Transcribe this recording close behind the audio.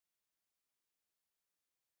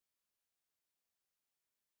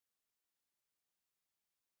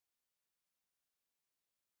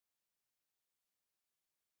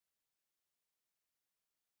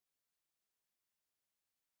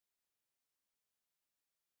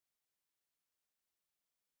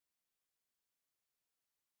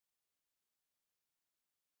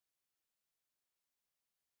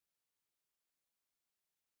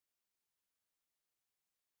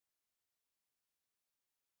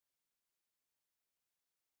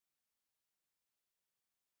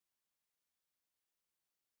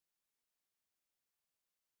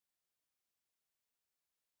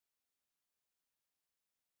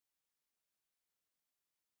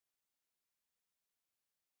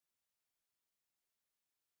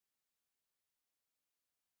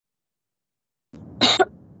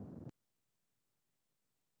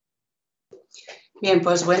Bien,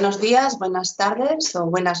 pues buenos días, buenas tardes o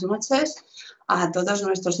buenas noches a todos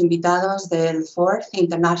nuestros invitados del 4th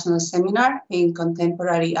International Seminar in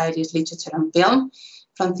Contemporary Irish Literature and Film,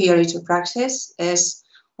 From Theory to Praxis. Es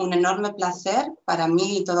un enorme placer para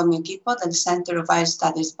mí y todo mi equipo del Center of Irish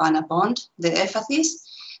Studies Banna de EFACIS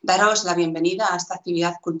daros la bienvenida a esta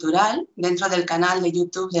actividad cultural dentro del canal de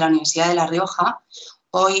YouTube de la Universidad de La Rioja,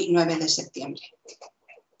 hoy 9 de septiembre.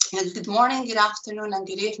 Good morning, good afternoon, and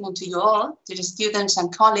good evening to you all, to the students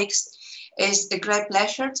and colleagues. It's a great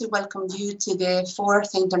pleasure to welcome you to the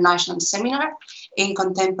 4th International Seminar in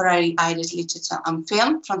Contemporary Irish Literature and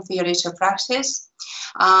Film, From Theory to Praxis.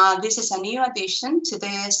 This is a new addition to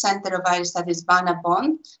the Center of Irish Studies Banna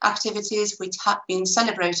activities which have been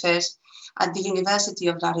celebrated at the University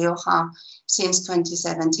of La Rioja since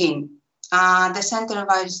 2017. The Center of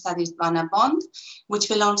Irish Studies Banna, which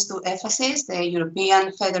belongs to EFACIS, the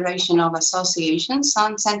European Federation of Associations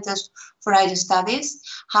and Centers for Irish Studies,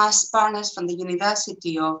 has partners from the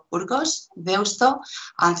University of Burgos, Deusto,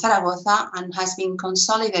 and Zaragoza, and has been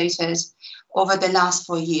consolidated over the last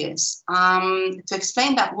 4 years. To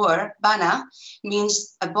explain that word, Banna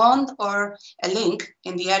means a bond or a link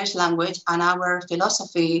in the Irish language, and our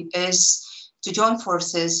philosophy is to join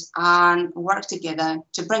forces and work together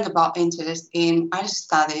to bring about interest in Irish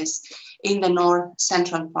studies in the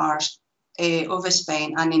north-central part of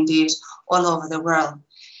Spain and indeed all over the world.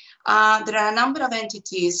 There are a number of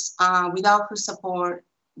entities without whose support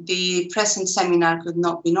the present seminar could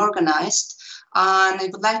not be organized, and I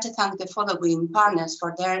would like to thank the following partners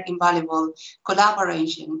for their invaluable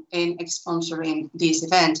collaboration in sponsoring this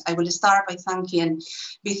event. I will start by thanking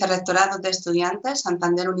Vicerrectorado de Estudiantes,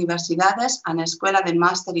 Santander Universidades, and Escuela de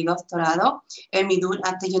Máster y Doctorado, EMIDUR,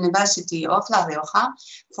 at the University of La Rioja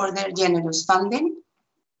for their generous funding.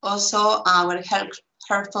 Also, our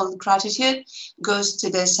heartfelt gratitude goes to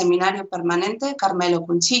the Seminario Permanente Carmelo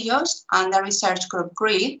Cuchillos and the research group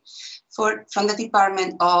GREE from the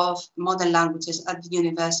Department of Modern Languages at the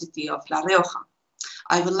University of La Rioja.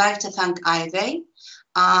 I would like to thank IFA,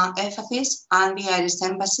 EFACIS, and the Irish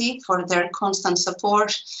Embassy for their constant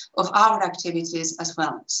support of our activities as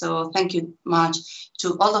well. So thank you much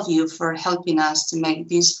to all of you for helping us to make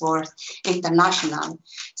this 4th International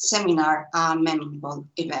Seminar a memorable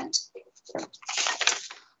event.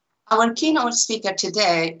 Our keynote speaker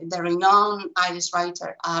today, the renowned Irish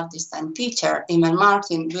writer, artist, and teacher, Emer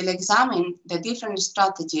Martin, will examine the different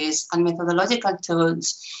strategies and methodological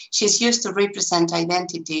tools she's used to represent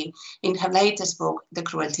identity in her latest book, The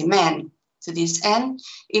Cruelty Men. To this end,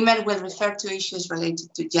 Emer will refer to issues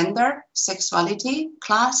related to gender, sexuality,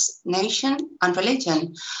 class, nation, and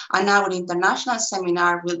religion. And our international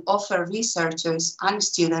seminar will offer researchers and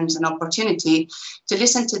students an opportunity to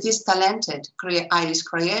listen to this talented Irish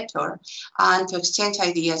creator and to exchange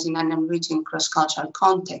ideas in an enriching cross-cultural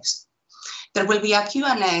context. There will be a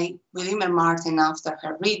Q&A with Emer Martin after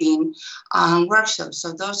her reading and workshops.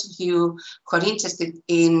 So those of you who are interested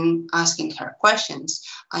in asking her questions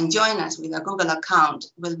and join us with a Google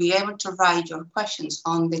account will be able to write your questions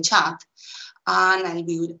on the chat, and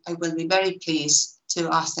I will be very pleased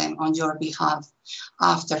to ask them on your behalf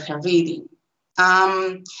after her reading.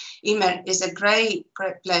 Emer, it's a great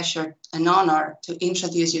pleasure and honor to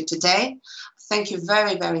introduce you today. Thank you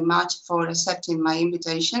very, very much for accepting my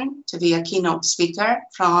invitation to be a keynote speaker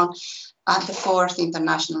at the 4th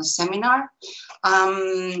International Seminar.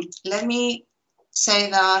 Let me say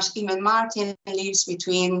that Emer Martin lives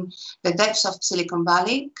between the depths of Silicon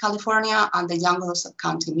Valley, California, and the jungles of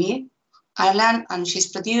County Meath, Ireland, and she's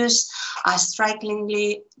produced a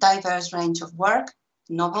strikingly diverse range of work: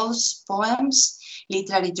 novels, poems,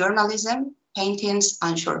 literary journalism, paintings,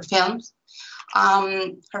 and short films.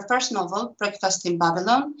 Her first novel, Breakfast in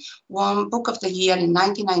Babylon, won Book of the Year in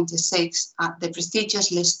 1996 at the prestigious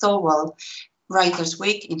Listowel Writers'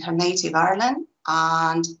 Week in her native Ireland.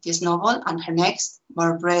 And this novel and her next,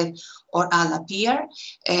 More Bread or I'll Appear,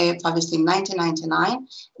 published in 1999,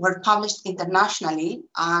 were published internationally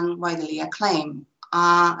and widely acclaimed.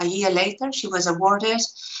 A year later, she was awarded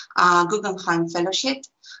a Guggenheim Fellowship,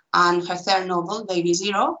 and her third novel, Baby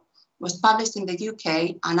Zero, was published in the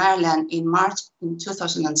UK and Ireland in March in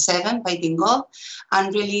 2007 by Dingle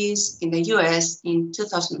and released in the US in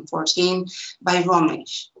 2014 by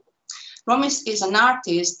Romish. Romish is an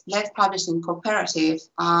artist-led publishing cooperative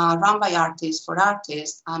run by artists for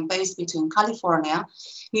artists and based between California,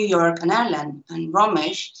 New York, and Ireland. And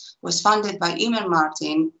Romish was founded by Emer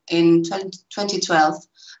Martin in 2012,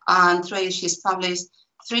 and through it she's published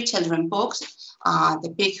 3 children's books,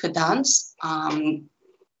 The Pig Who Danced,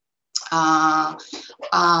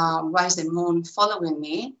 Why is the Moon Following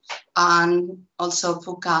Me, and also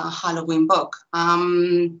Puka Halloween book.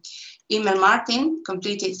 Emer Martin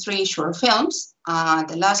completed 3 short films,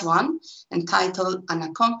 the last one entitled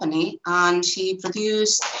Unaccompanied, and she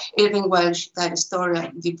produced Irving Welsh' The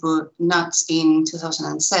Story debut Nuts in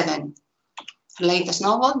 2007. Her latest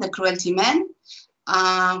novel, The Cruelty Men,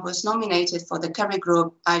 was nominated for the Kerry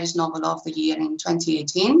Group Irish Novel of the Year in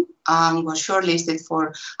 2018 and was shortlisted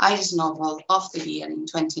for Irish Novel of the Year in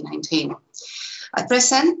 2019. At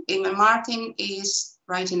present, Emer Martin is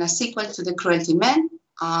writing a sequel to The Cruelty Men,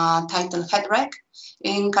 titled Headwreck,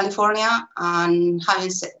 in California, and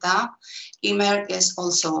having said that, Emer is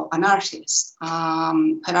also an artist.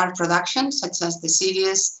 Her art productions, such as the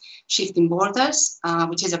series Shifting Borders,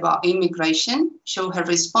 which is about immigration, show her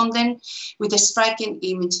responding with striking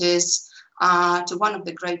images to one of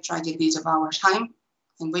the great tragedies of our time,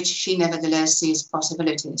 in which she nevertheless sees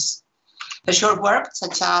possibilities. Her short work,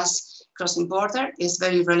 such as Crossing Border, is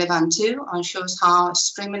very relevant too, and shows how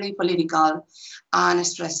extremely political and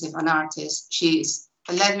expressive an artist she is.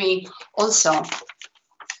 But let me also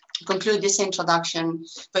conclude this introduction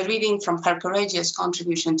by reading from her courageous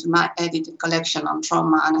contribution to my edited collection on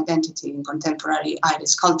trauma and identity in contemporary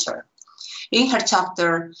Irish culture. In her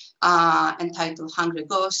chapter entitled Hungry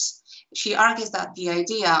Ghosts, she argues that the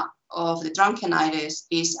idea of the drunken Irish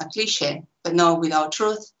is a cliche, but no without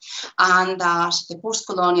truth, and that the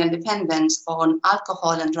post-colonial dependence on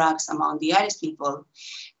alcohol and drugs among the Irish people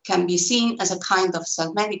can be seen as a kind of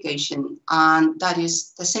self-medication, and that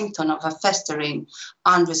is the symptom of a festering,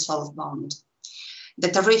 unresolved bond. The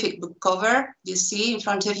terrific book cover you see in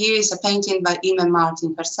front of you is a painting by Emer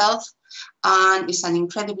Martin herself, and is an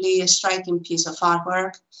incredibly striking piece of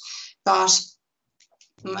artwork. But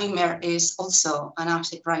Emer is also an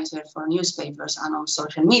active writer for newspapers and on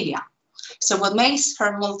social media. So what makes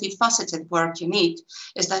her multifaceted work unique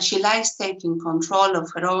is that she likes taking control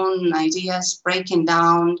of her own ideas, breaking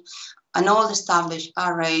down an old-established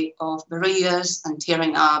array of barriers and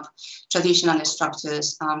tearing up traditional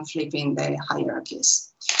structures and flipping the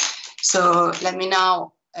hierarchies. So let me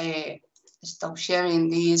now stop sharing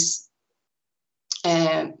this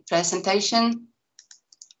presentation.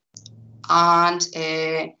 And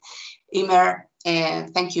Emer,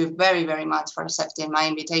 thank you very, very much for accepting my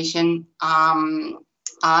invitation.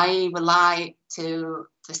 I would like to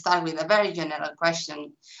start with a very general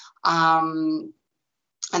question,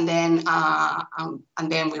 and then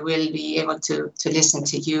we will be able to listen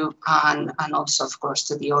to you and also, of course,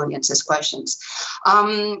 to the audience's questions.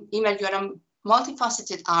 Emer, you're a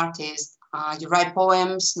multifaceted artist. You write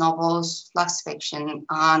poems, novels, flash fiction,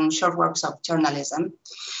 and short works of journalism.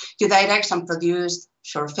 You direct and produce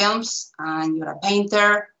short films, and you're a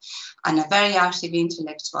painter and a very active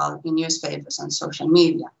intellectual in newspapers and social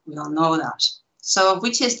media. We all know that. So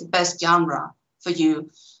which is the best genre for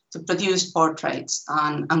you to produce portraits,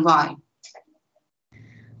 and why?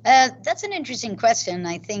 That's an interesting question.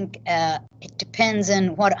 I think it depends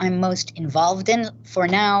on what I'm most involved in. For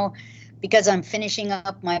now, because I'm finishing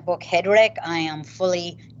up my book Headwreck, I am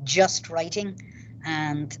fully just writing,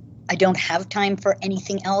 and I don't have time for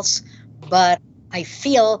anything else. But I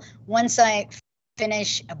feel once I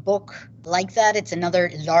finish a book like that, it's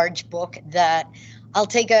another large book, that I'll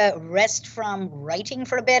take a rest from writing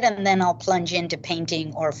for a bit, and then I'll plunge into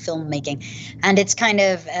painting or filmmaking. And it's kind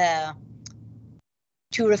of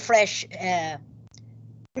to refresh,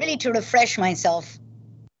 really to refresh myself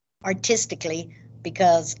artistically,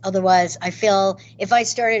 because otherwise I feel if I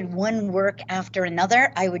started one work after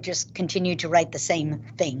another, I would just continue to write the same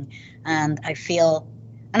thing. And I feel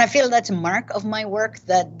that's a mark of my work,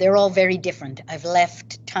 that they're all very different. I've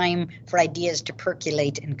left time for ideas to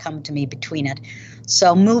percolate and come to me between it.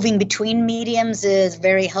 So moving between mediums is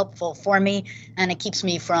very helpful for me, and it keeps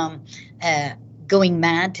me from going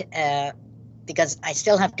mad, because I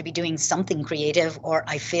still have to be doing something creative, or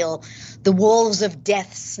I feel the wolves of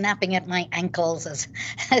death snapping at my ankles.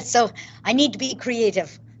 So I need to be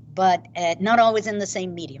creative, but not always in the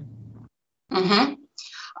same medium. Mm-hmm.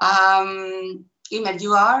 Emer,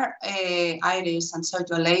 you are Irish, and so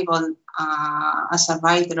you're labeled as a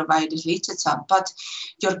writer of Irish literature, but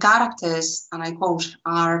your characters, and I quote,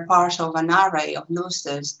 are part of an array of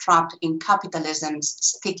losers trapped in capitalism's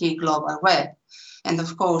sticky global web. And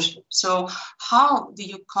of course, so how do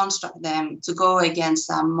you construct them to go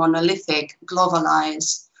against a monolithic,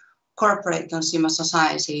 globalized, corporate consumer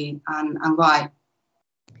society, and why?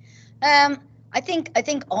 I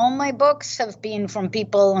think all my books have been from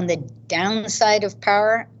people on the downside of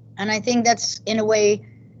power, and I think that's, in a way,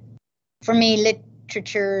 for me,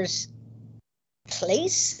 literature's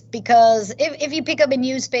place, because if you pick up a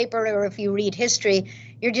newspaper or if you read history,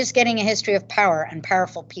 you're just getting a history of power and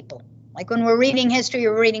powerful people. Like when we're reading history,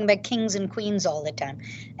 we're reading about kings and queens all the time,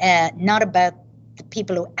 not about the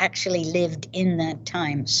people who actually lived in that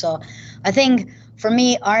time. So I think for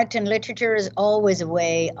me, art and literature is always a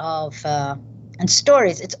way of, and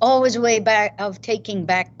stories, it's always a way back of taking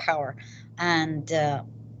back power and,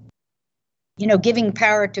 you know, giving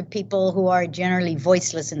power to people who are generally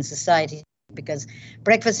voiceless in society. Because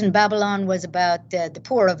Breakfast in Babylon was about the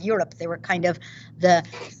poor of Europe. They were kind of the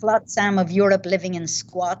flotsam of Europe, living in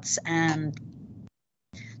squats,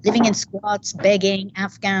 begging,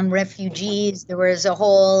 Afghan refugees. There was a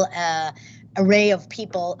whole array of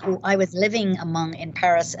people who I was living among in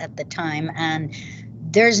Paris at the time, and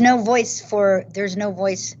there was no voice for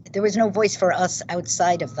us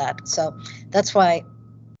outside of that. So that's why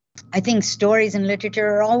I think stories and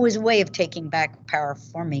literature are always a way of taking back power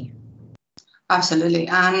for me. Absolutely,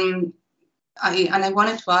 and I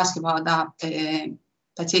wanted to ask about that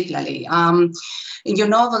particularly. In your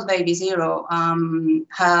novel, Baby Zero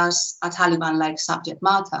has a Taliban-like subject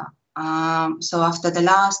matter. So after the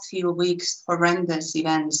last few weeks, horrendous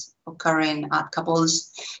events occurring at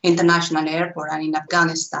Kabul's international airport and in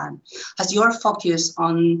Afghanistan, has your focus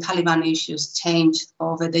on Taliban issues changed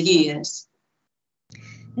over the years?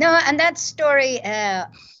 No, and that story,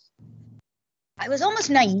 I was almost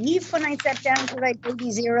naive when I sat down to write Baby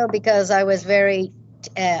Zero, because I was I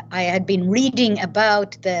had been reading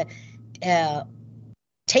about the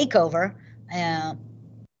takeover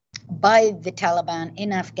by the Taliban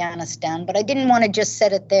in Afghanistan, but I didn't want to just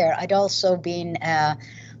set it there. I'd also been,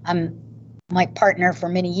 my partner for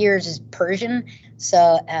many years is Persian,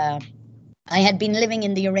 so I had been living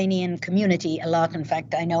in the Iranian community a lot. In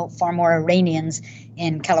fact, I know far more Iranians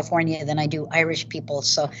in California than I do Irish people.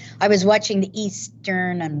 So I was watching the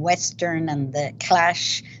Eastern and Western and the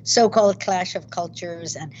clash, so-called clash of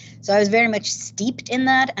cultures. And so I was very much steeped in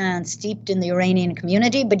that and steeped in the Iranian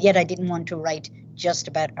community, but yet I didn't want to write just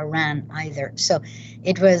about Iran either. So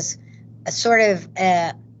it was a sort of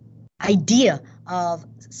idea of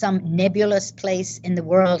some nebulous place in the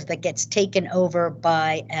world that gets taken over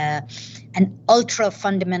by an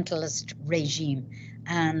ultra-fundamentalist regime.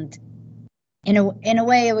 And in a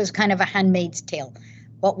way, it was kind of a Handmaid's Tale.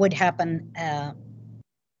 What would happen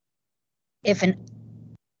if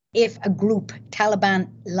a group,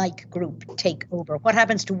 Taliban-like group, take over? What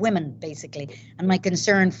happens to women, basically? And my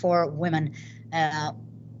concern for women.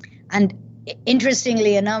 And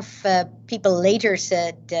interestingly enough, people later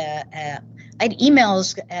said, I had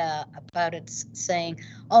emails about it saying,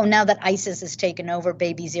 oh, now that ISIS has taken over,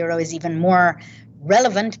 Baby Zero is even more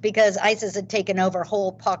relevant, because ISIS had taken over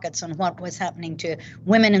whole pockets, and what was happening to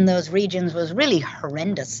women in those regions was really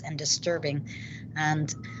horrendous and disturbing.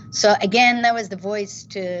 And so again, that was the voice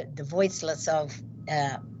to the voiceless of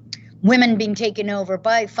women being taken over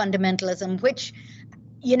by fundamentalism, which,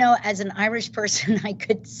 you know, as an Irish person, I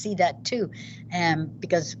could see that too,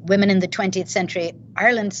 because women in the 20th century,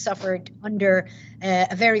 Ireland suffered under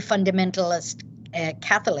a very fundamentalist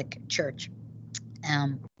Catholic church.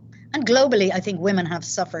 And globally, I think women have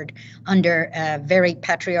suffered under very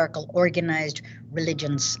patriarchal, organized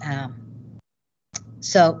religions.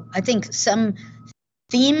 So I think some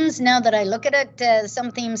themes, now that I look at it,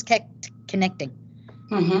 some themes kept connecting.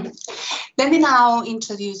 Mm-hmm. Let me now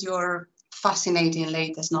introduce your fascinating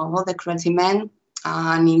latest novel, The Cruelty Men,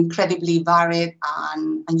 an incredibly varied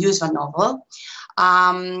and unusual novel.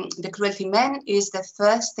 The Cruelty Men is the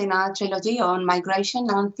first in a trilogy on migration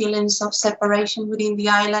and feelings of separation within the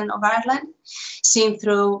island of Ireland, seen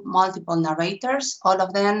through multiple narrators, all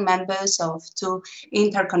of them members of two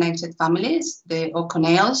interconnected families, the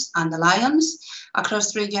O'Connells and the Lyons,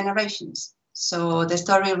 across 3 generations. So the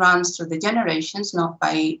story runs through the generations, not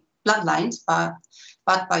by bloodlines, but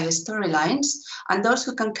by storylines, and those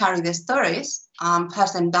who can carry the stories,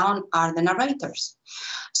 pass them down, are the narrators.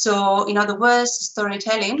 So in other words,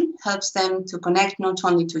 storytelling helps them to connect not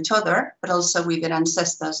only to each other, but also with their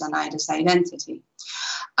ancestors and Irish identity.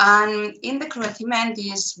 And in The Cruelty Men,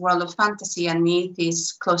 this world of fantasy and myth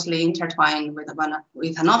is closely intertwined with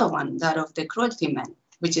another one, that of the Cruelty Men,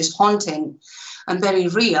 which is haunting and very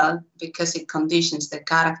real because it conditions the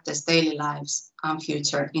characters' daily lives and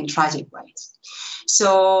future in tragic ways.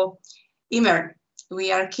 So, Emer,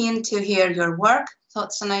 we are keen to hear your work,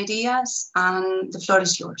 thoughts and ideas, and the floor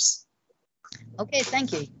is yours. Okay,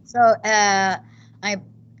 thank you. So I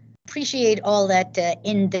appreciate all that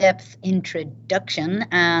in-depth introduction,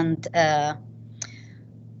 and The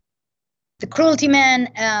Cruelty Men,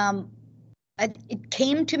 it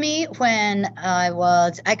came to me when I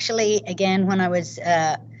was actually, again, when I was,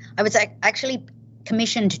 I was actually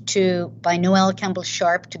commissioned by Noel Campbell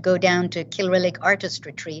Sharp to go down to Kilrillig Artist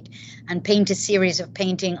Retreat and paint a series of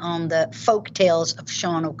painting on the folk tales of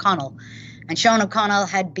Sean O'Connell. And Sean O'Connell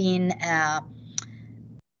had been a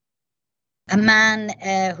man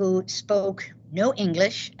who spoke no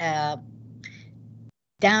English down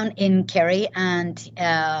in Kerry, and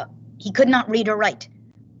he could not read or write,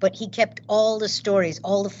 but he kept all the stories,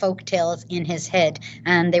 all the folk tales in his head,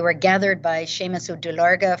 and they were gathered by Seamus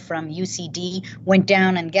O'Dularga from UCD, went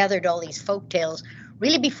down and gathered all these folk tales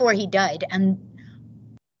really before he died. And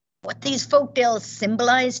what these folk tales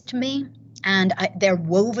symbolized to me, and they're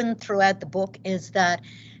woven throughout the book, is that,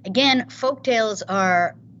 again, folk tales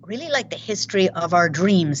are really like the history of our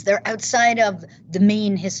dreams. They're outside of the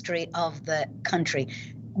main history of the country.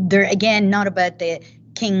 They're, again, not about the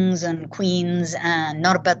kings and queens and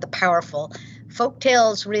not about the powerful. Folk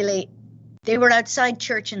tales really, they were outside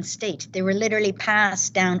church and state. They were literally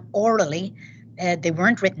passed down orally. They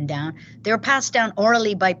weren't written down. They were passed down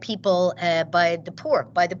orally by people, by the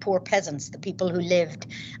poor peasants, the people who lived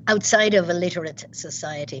outside of a literate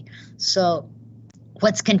society. So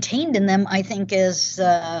what's contained in them, I think, is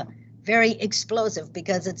very explosive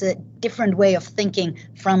because it's a different way of thinking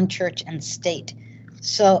from church and state.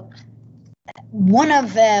 So one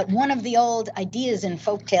of the old ideas in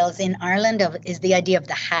folk tales in Ireland is the idea of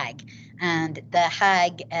the hag, and the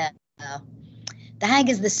hag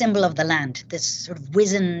is the symbol of the land. This sort of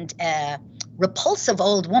wizened, repulsive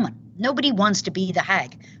old woman. Nobody wants to be the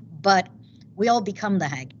hag, but we all become the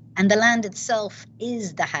hag, and the land itself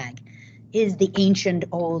is the hag, is the ancient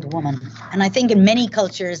old woman. And I think in many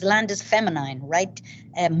cultures, land is feminine, right?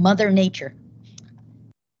 Mother Nature,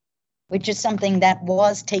 which is something that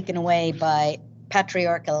was taken away by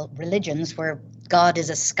patriarchal religions where God is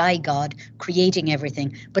a sky god creating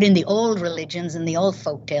everything. But in the old religions, in the old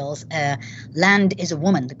folk tales, land is a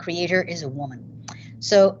woman, the creator is a woman.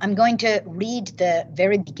 So I'm going to read the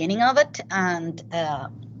very beginning of it, and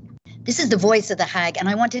this is the voice of the hag, and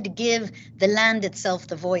I wanted to give the land itself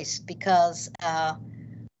the voice because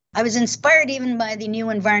I was inspired even by the new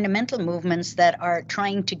environmental movements that are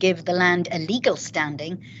trying to give the land a legal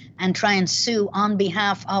standing and try and sue on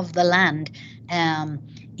behalf of the land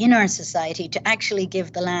in our society to actually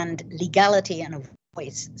give the land legality and a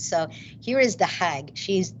voice. So here is the hag.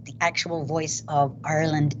 She's the actual voice of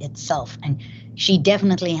Ireland itself, and she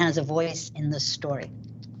definitely has a voice in the story.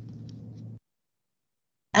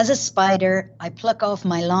 As a spider, I pluck off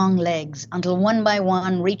my long legs until one by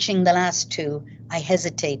one, reaching the last two, I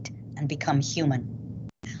hesitate and become human.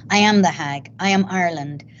 I am the hag. I am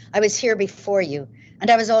Ireland. I was here before you, and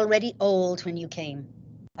I was already old when you came.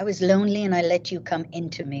 I was lonely and I let you come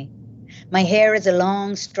into me. My hair is a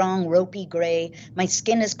long, strong, ropey grey. My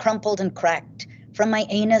skin is crumpled and cracked. From my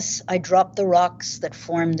anus, I drop the rocks that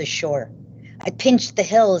form the shore. I pinched the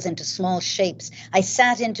hills into small shapes. I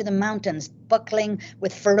sat into the mountains, buckling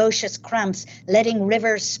with ferocious cramps, letting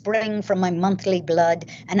rivers spring from my monthly blood.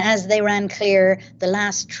 And as they ran clear, the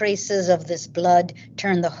last traces of this blood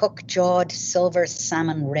turned the hook-jawed silver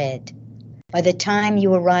salmon red. By the time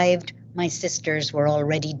you arrived, my sisters were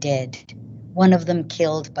already dead, one of them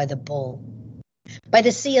killed by the bull. By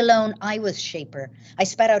the sea alone, I was shaper. I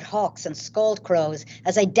spat out hawks and scald crows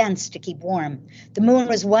as I danced to keep warm. The moon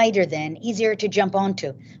was wider then, easier to jump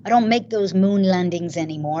onto. I don't make those moon landings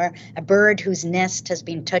anymore, a bird whose nest has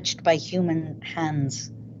been touched by human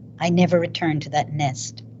hands. I never returned to that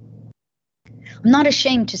nest. I'm not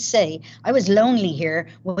ashamed to say I was lonely here,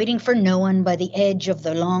 waiting for no one by the edge of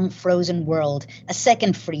the long frozen world, a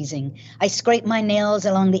second freezing. I scraped my nails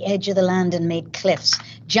along the edge of the land and made cliffs.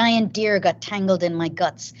 Giant deer got tangled in my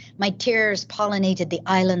guts. My tears pollinated the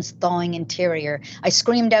island's thawing interior. I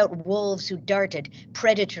screamed out wolves who darted,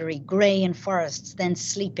 predatory, grey in forests, then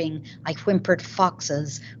sleeping. I whimpered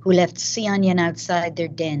foxes who left sea onion outside their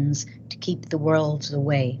dens to keep the wolves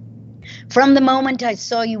away. From the moment I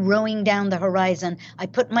saw you rowing down the horizon, I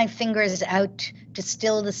put my fingers out to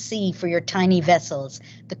still the sea for your tiny vessels.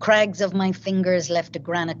 The crags of my fingers left a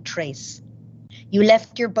granite trace. You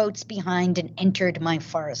left your boats behind and entered my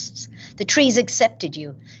forests. The trees accepted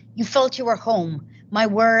you. You felt you were home. My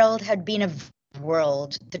world had been a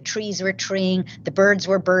world. The trees were treeing, the birds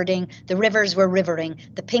were birding, the rivers were rivering,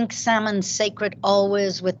 the pink salmon sacred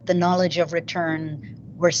always with the knowledge of return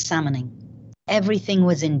were salmoning. Everything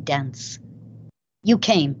was in dance. You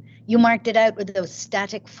came. You marked it out with those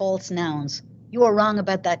static false nouns. You were wrong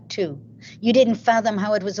about that too. You didn't fathom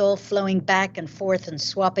how it was all flowing back and forth and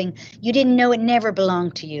swapping. You didn't know it never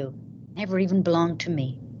belonged to you, never even belonged to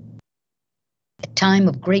me. A time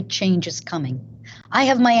of great change is coming. I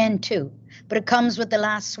have my end too, but it comes with the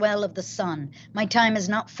last swell of the sun. My time is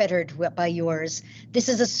not fettered by yours. This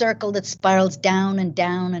is a circle that spirals down and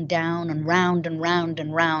down and down and round and round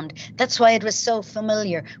and round. That's why it was so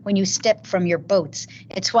familiar when you stepped from your boats.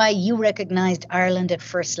 It's why you recognized Ireland at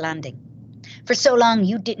first landing. For so long,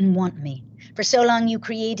 you didn't want me. For so long, you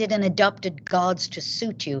created and adopted gods to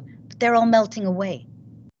suit you, but they're all melting away.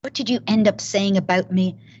 What did you end up saying about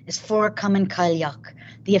me is forcommon cailleach.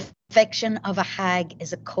 The affection of a hag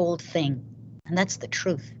is a cold thing, and that's the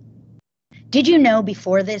truth. Did you know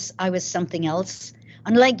before this I was something else?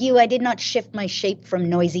 Unlike you, I did not shift my shape from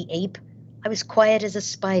noisy ape. I was quiet as a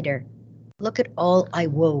spider. Look at all I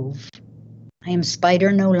wove. I am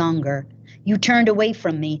spider no longer. You turned away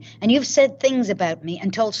from me, and you've said things about me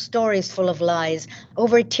and told stories full of lies.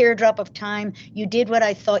 Over a teardrop of time, you did what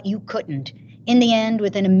I thought you couldn't. In the end,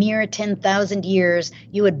 within a mere 10,000 years,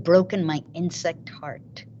 you had broken my insect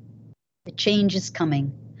heart. The change is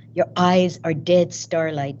coming. Your eyes are dead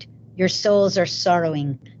starlight. Your souls are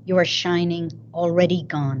sorrowing. You are shining, already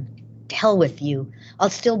gone. To hell with you.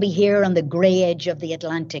 I'll still be here on the gray edge of the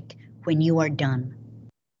Atlantic when you are done.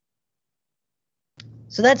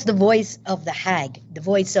 So that's the voice of the hag, the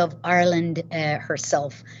voice of Ireland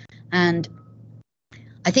herself. And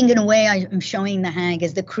I think in a way I'm showing the hag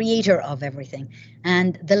as the creator of everything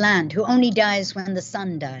and the land who only dies when the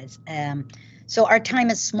sun dies. So our time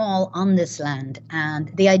is small on this land, and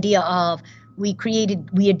the idea of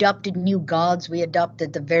we adopted new gods. We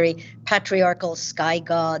adopted the very patriarchal sky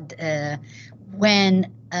god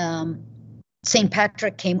when St.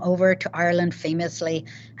 Patrick came over to Ireland famously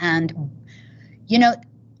and, you know,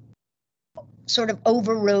 sort of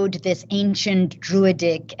overrode this ancient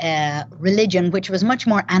druidic religion, which was much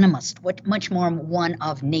more animist, much more one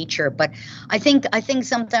of nature. But I think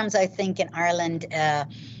sometimes I think in Ireland,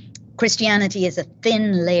 Christianity is a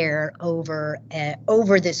thin layer over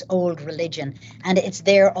this old religion, and it's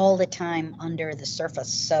there all the time under the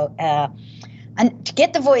surface. So, and to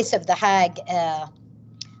get the voice of the hag,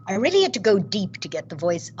 I really had to go deep to get the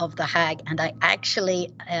voice of the hag. And I actually,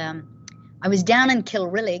 I was down in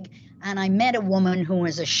Kilrillig, and I met a woman who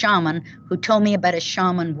was a shaman who told me about a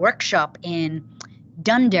shaman workshop in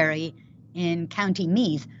Dunderry in County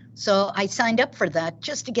Meath. So I signed up for that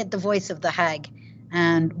just to get the voice of the hag,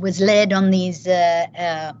 and was led on these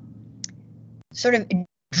sort of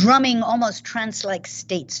drumming, almost trance-like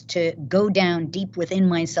states to go down deep within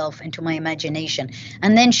myself into my imagination.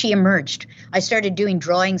 And then she emerged. I started doing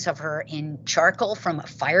drawings of her in charcoal from a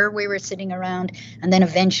fire we were sitting around. And then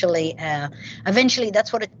eventually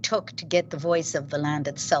that's what it took to get the voice of the land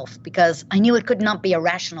itself, because I knew it could not be a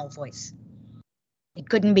rational voice. It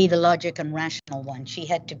couldn't be the logic and rational one. She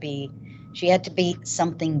had to be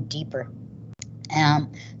something deeper.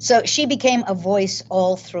 So she became a voice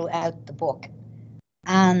all throughout the book.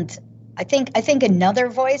 And I think another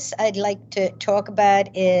voice I'd like to talk about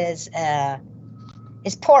is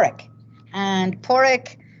Porrick. And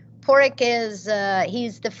Porrick is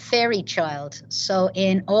he's the fairy child. So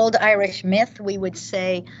in old Irish myth, we would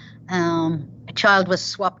say a child was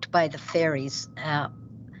swapped by the fairies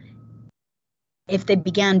if they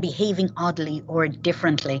began behaving oddly or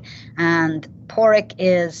differently. And Porrick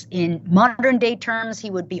is, in modern day terms, he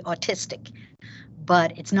would be autistic,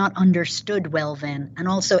 but it's not understood well then. And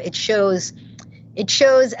also it shows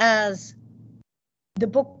as the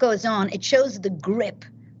book goes on, it shows the grip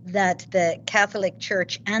that the Catholic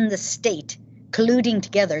Church and the state colluding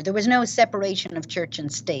together. There was no separation of church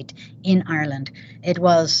and state in Ireland. It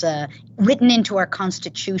was written into our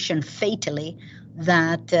constitution fatally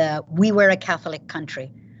that we were a Catholic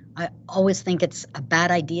country. I always think it's a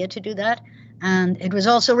bad idea to do that. And it was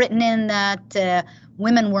also written in that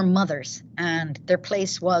women were mothers and their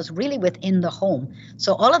place was really within the home.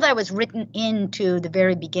 So all of that was written into the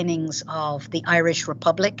very beginnings of the Irish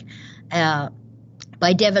Republic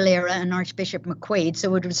by De Valera and Archbishop McQuaid.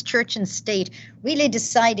 So it was church and state really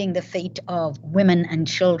deciding the fate of women and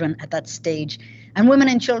children at that stage. And women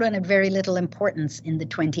and children had very little importance in the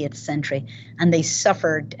 20th century, and they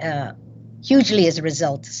suffered hugely as a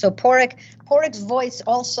result. So Porrick's voice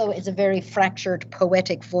also is a very fractured,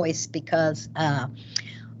 poetic voice, because I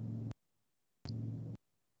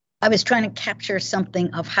was trying to capture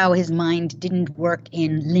something of how his mind didn't work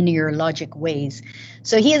in linear logic ways.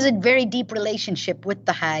 So he has a very deep relationship with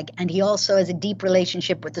the hag, and he also has a deep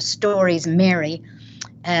relationship with the stories Mary,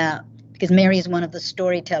 because Mary is one of the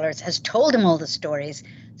storytellers, has told him all the stories.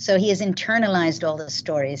 So he has internalized all the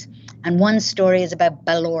stories. And one story is about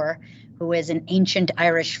Balor, who is an ancient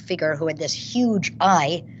Irish figure who had this huge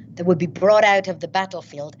eye that would be brought out of the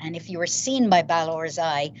battlefield. And if you were seen by Balor's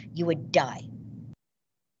eye, you would die.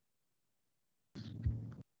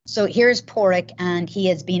 So here's Porrick, and he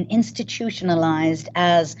has been institutionalized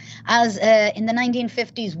as in the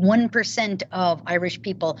 1950s, 1% of Irish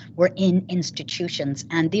people were in institutions,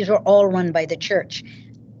 and these were all run by the church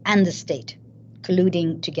and the state,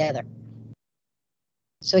 colluding together.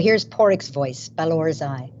 So here's Porrick's voice, Balor's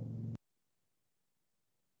eye.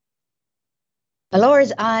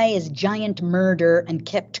 Balor's eye is giant murder and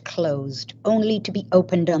kept closed, only to be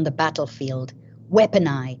opened on the battlefield. Weapon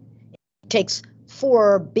eye. It takes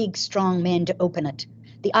 4 big, strong men to open it.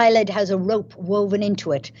 The eyelid has a rope woven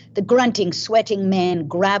into it. The grunting, sweating men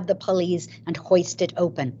grab the pulleys and hoist it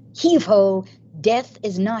open. Heave-ho! Death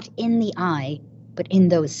is not in the eye, but in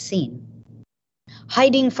those seen.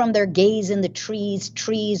 Hiding from their gaze in the trees,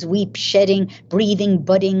 trees weep, shedding, breathing,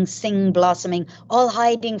 budding, sing, blossoming, all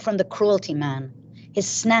hiding from the cruelty man, his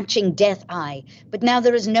snatching death eye. But now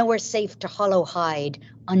there is nowhere safe to hollow hide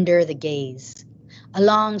under the gaze. A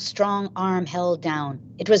long, strong arm held down.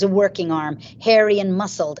 It was a working arm, hairy and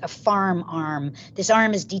muscled, a farm arm. This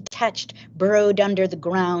arm is detached, burrowed under the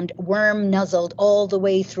ground, worm nuzzled all the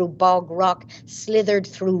way through bog rock, slithered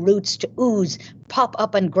through roots to ooze, pop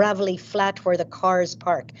up on gravelly flat where the cars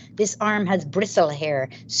park. This arm has bristle hair,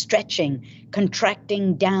 stretching,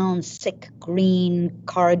 contracting down sick green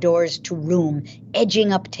corridors to room,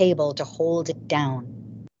 edging up table to hold it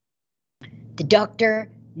down. The doctor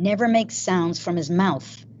never makes sounds from his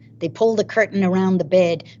mouth. They pull the curtain around the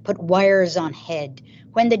bed, put wires on head.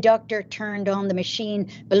 When the doctor turned on the machine,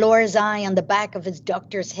 Balor's eye on the back of his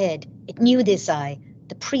doctor's head. It knew this eye.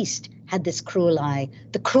 The priest had this cruel eye.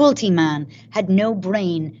 The cruelty man had no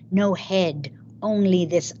brain, no head, only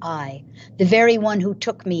this eye. The very one who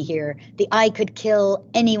took me here. The eye could kill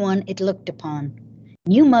anyone it looked upon.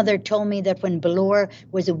 New mother told me that when Balor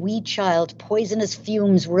was a wee child, poisonous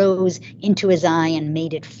fumes rose into his eye and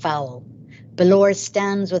made it foul. Balor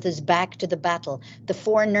stands with his back to the battle. The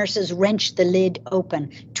 4 nurses wrench the lid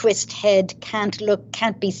open. Twist head, can't look,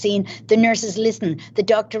 can't be seen. The nurses listen. The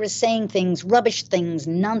doctor is saying things, rubbish things,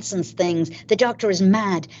 nonsense things. The doctor is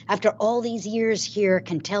mad. After all these years here,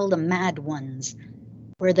 can tell the mad ones.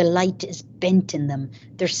 Where the light is bent in them.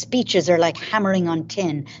 Their speeches are like hammering on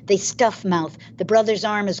tin. They stuff mouth. The brother's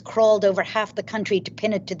arm has crawled over half the country to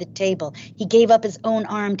pin it to the table. He gave up his own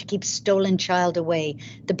arm to keep stolen child away.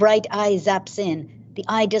 The bright eye zaps in. The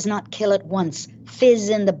eye does not kill at once. Fizz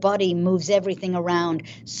in the body moves everything around.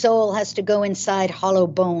 Soul has to go inside hollow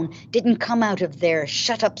bone. Didn't come out of there.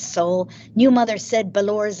 Shut up, soul. New mother said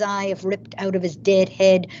Balor's eye, if ripped out of his dead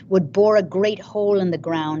head, would bore a great hole in the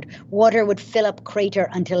ground. Water would fill up crater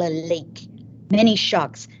until a lake. Many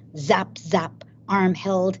shocks. Zap, zap. Arm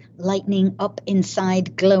held, lightning up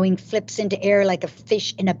inside, glowing, flips into air like a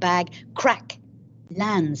fish in a bag. Crack.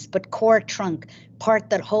 Lands, but core trunk,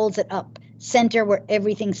 part that holds it up. Center where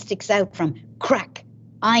everything sticks out from. Crack.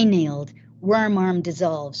 Eye nailed. Worm arm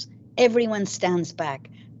dissolves. Everyone stands back.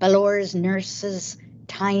 Balor's nurses,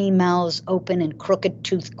 tiny mouths open in crooked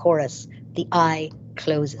tooth chorus. The eye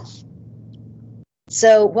closes.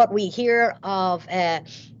 So what we hear of,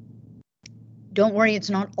 don't worry, it's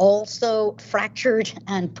not all so fractured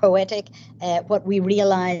and poetic. What we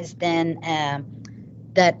realize then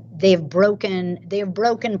that they've broken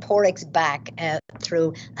Porrick's back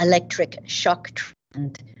through electric shock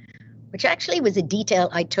treatment, which actually was a detail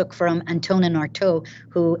I took from Antonin Artaud,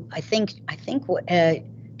 who I think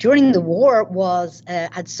during the war was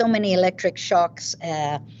had so many electric shocks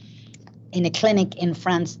in a clinic in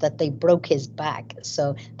France that they broke his back.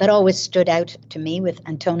 So that always stood out to me with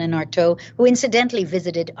Antonin Artaud, who incidentally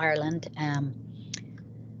visited Ireland.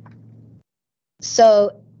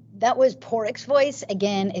 So that was Porrick's voice.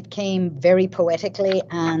 Again, it came very poetically.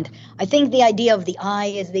 And I think the idea of the eye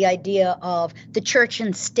is the idea of the church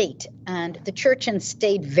and state. And the church and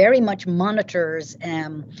state very much monitored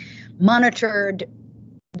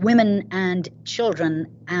women and children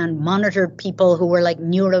and monitored people who were like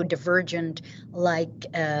neurodivergent,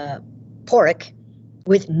 like Porrick,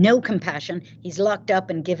 with no compassion. He's locked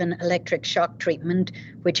up and given electric shock treatment,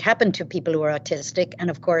 which happened to people who are autistic.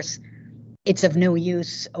 And of course, it's of no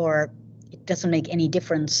use, or it doesn't make any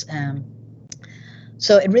difference.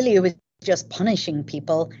 So it was just punishing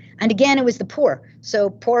people. And again, it was the poor. So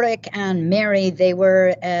Porrick and Mary, they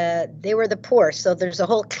were the poor. So there's a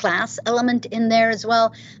whole class element in there as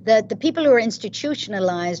well. That the people who were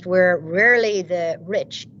institutionalized were rarely the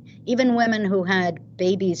rich. Even women who had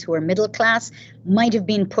babies who were middle class might have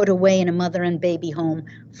been put away in a mother and baby home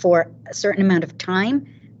for a certain amount of time,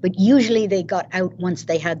 but usually they got out once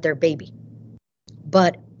they had their baby.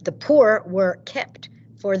 But the poor were kept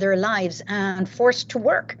for their lives and forced to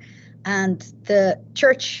work. And the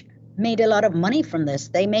church made a lot of money from this.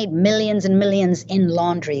 They made millions and millions in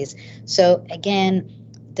laundries. So again,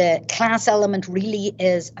 the class element really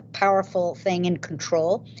is a powerful thing in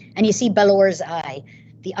control. And you see Bellor's eye,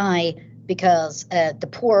 the eye, because the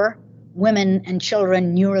poor, women and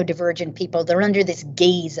children, neurodivergent people, they're under this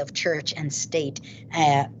gaze of church and state,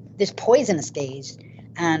 this poisonous gaze,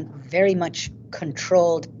 and very much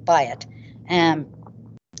controlled by it.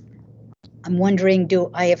 I'm wondering, do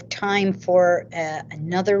I have time for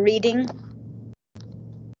another reading?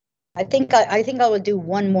 I think I will do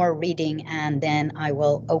one more reading, and then I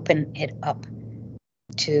will open it up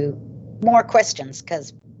to more questions,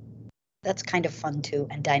 because that's kind of fun too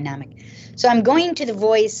and dynamic. So I'm going to the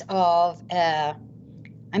voice of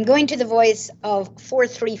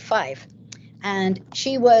 435, and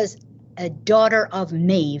she was a daughter of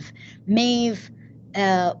Maeve. Maeve,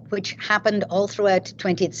 which happened all throughout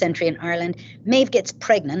 20th century in Ireland. Maeve gets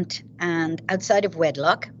pregnant and outside of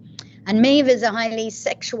wedlock. And Maeve is a highly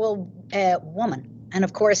sexual woman, and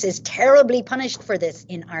of course is terribly punished for this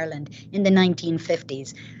in Ireland in the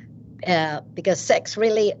 1950s, because sex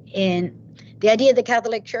really, in the idea of the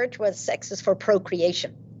Catholic Church, was sex is for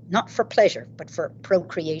procreation, not for pleasure, but for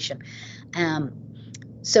procreation.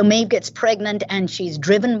 So Maeve gets pregnant and she's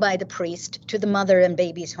driven by the priest to the mother and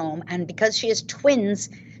baby's home, and because she has twins,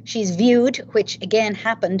 she's viewed, which again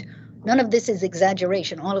happened, none of this is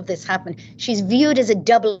exaggeration, all of this happened, she's viewed as a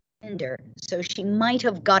double gender, so she might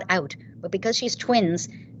have got out, but because she's twins,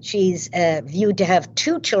 she's viewed to have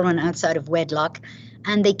 2 children outside of wedlock,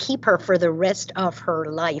 and they keep her for the rest of her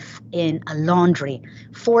life in a laundry,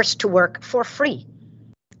 forced to work for free.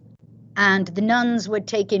 And the nuns would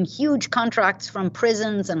take in huge contracts from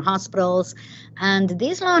prisons and hospitals, and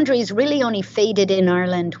these laundries really only faded in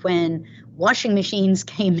Ireland when washing machines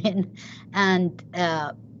came in, and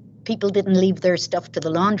people didn't leave their stuff to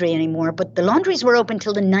the laundry anymore, but the laundries were open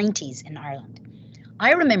till the 90s in Ireland.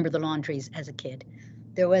 I remember the laundries as a kid.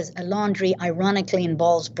 There was a laundry, ironically, in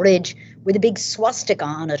Ballsbridge with a big swastika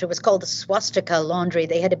on it. It was called the Swastika Laundry.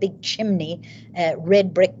 They had a big chimney,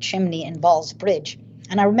 red brick chimney in Ballsbridge.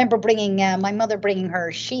 And I remember my mother bringing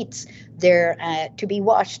her sheets there to be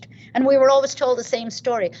washed. And we were always told the same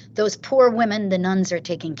story. Those poor women, the nuns are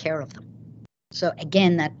taking care of them. So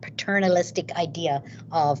again, that paternalistic idea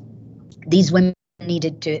of these women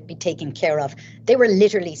needed to be taken care of. They were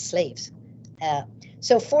literally slaves.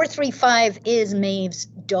 So 435 is Maeve's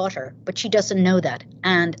daughter, but she doesn't know that.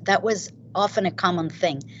 And that was often a common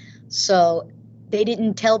thing. So they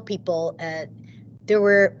didn't tell people.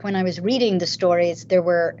 When I was reading the stories, there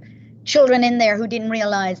were children in there who didn't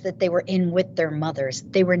realize that they were in with their mothers.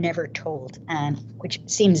 They were never told, and which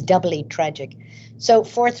seems doubly tragic. So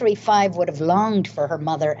 435 would have longed for her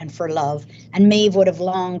mother and for love, and Maeve would have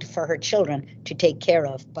longed for her children to take care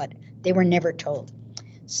of, but they were never told.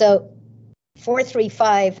 So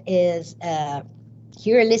 435 is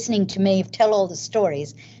here listening to Maeve tell all the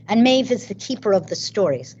stories, and Maeve is the keeper of the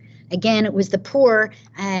stories. Again, it was the poor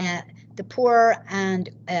and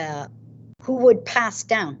who would pass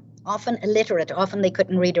down, often illiterate, often they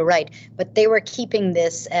couldn't read or write, but they were keeping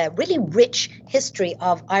this really rich history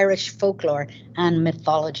of Irish folklore and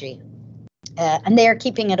mythology, and they are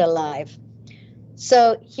keeping it alive.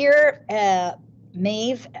 So here,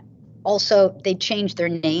 Maeve, also, they changed their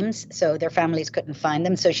names, so their families couldn't find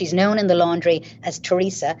them. So she's known in the laundry as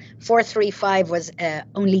Teresa. 435 was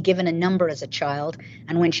only given a number as a child,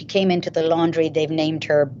 and when she came into the laundry, they've named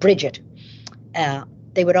her Bridget.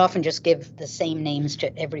 They would often just give the same names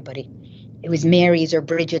to everybody. It was Mary's or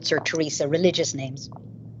Bridget's or Teresa, religious names.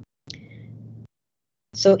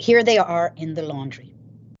 So here they are in the laundry.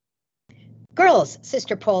 Girls,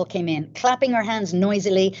 Sister Paul came in, clapping her hands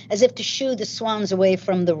noisily as if to shoo the swans away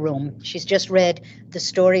from the room. She's just read the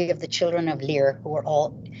story of the children of Lear, who were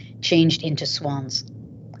all changed into swans.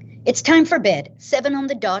 It's time for bed. 7 on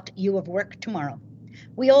the dot. You have work tomorrow.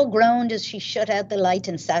 We all groaned as she shut out the light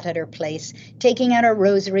and sat at her place, taking out her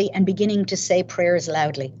rosary and beginning to say prayers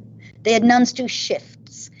loudly. They had nuns do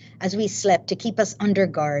shifts as we slept to keep us under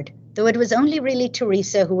guard, though it was only really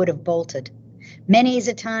Teresa who would have bolted. Many's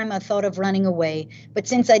a time I thought of running away, but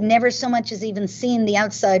since I'd never so much as even seen the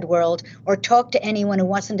outside world or talked to anyone who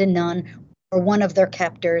wasn't a nun or one of their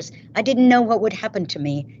captors, I didn't know what would happen to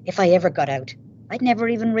me if I ever got out. I'd never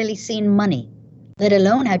even really seen money, let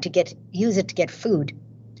alone how to use it to get food.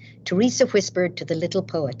 Teresa whispered to the little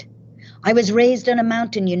poet. I was raised on a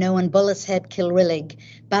mountain, you know, on Bullis Head, Kilrillig,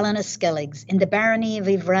 Ballinaskelligs, in the barony of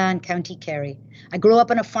Ivra in County Kerry. I grew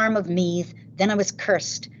up on a farm of Meath, then I was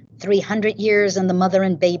cursed. 300 years in the mother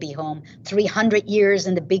and baby home, 300 years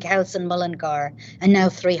in the big house in Mullingar, and now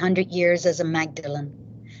 300 years as a Magdalene.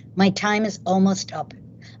 My time is almost up.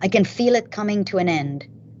 I can feel it coming to an end.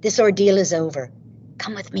 This ordeal is over.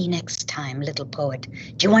 Come with me next time, little poet.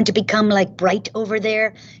 Do you want to become like Bright over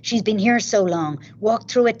there? She's been here so long. Walked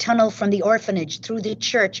through a tunnel from the orphanage, through the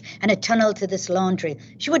church, and a tunnel to this laundry.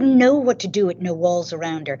 She wouldn't know what to do with no walls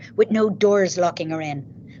around her, with no doors locking her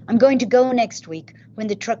in. I'm going to go next week when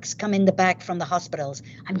the trucks come in the back from the hospitals.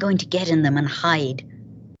 I'm going to get in them and hide.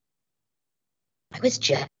 I was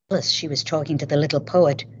jealous she was talking to the little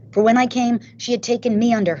poet, for when I came, she had taken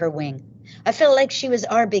me under her wing. I felt like she was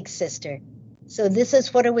our big sister. So this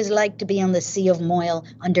is what it was like to be on the Sea of Moyle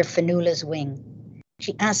under Fionnuala's wing.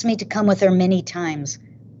 She asked me to come with her many times,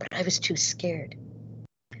 but I was too scared.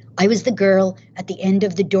 I was the girl at the end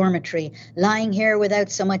of the dormitory, lying here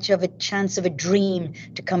without so much of a chance of a dream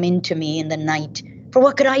to come into me in the night. For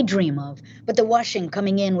what could I dream of but the washing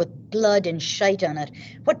coming in with blood and shite on it?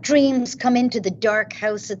 What dreams come into the dark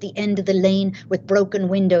house at the end of the lane with broken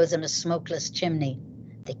windows and a smokeless chimney?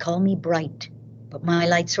 They call me Bright, but my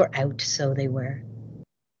lights were out, so they were.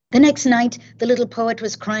 The next night, the little poet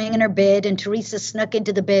was crying in her bed, and Teresa snuck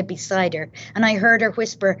into the bed beside her, and I heard her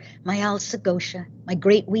whisper, "My Alsagotia, my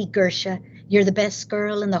great wee Gersha, you're the best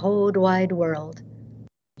girl in the whole wide world."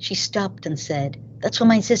 She stopped and said, "That's what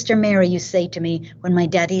my sister Mary used to say to me when my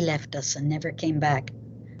daddy left us and never came back."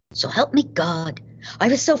 So help me God. I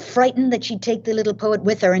was so frightened that she'd take the little poet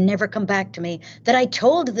with her and never come back to me, that I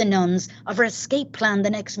told the nuns of her escape plan the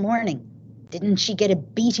next morning. Didn't she get a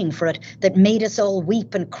beating for it that made us all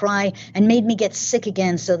weep and cry and made me get sick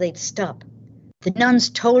again so they'd stop? The nuns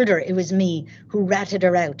told her it was me who ratted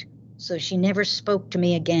her out, so she never spoke to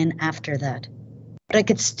me again after that. But I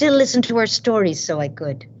could still listen to her stories, so I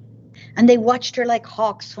could. And they watched her like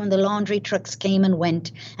hawks when the laundry trucks came and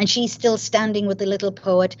went, and she still standing with the little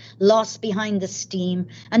poet, lost behind the steam,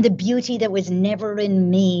 and the beauty that was never in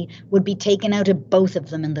me would be taken out of both of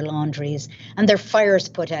them in the laundries, and their fires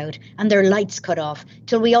put out, and their lights cut off,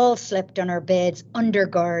 till we all slept on our beds under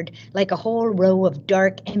guard, like a whole row of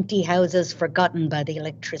dark, empty houses forgotten by the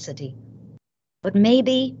electricity. But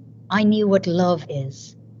maybe I knew what love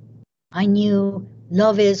is. I knew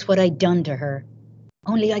love is what I'd done to her.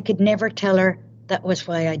 Only I could never tell her that was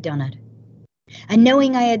why I'd done it. And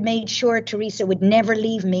knowing I had made sure Teresa would never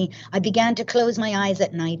leave me, I began to close my eyes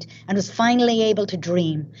at night and was finally able to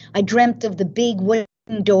dream. I dreamt of the big wooden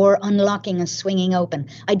door unlocking and swinging open.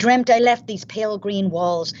 I dreamt I left these pale green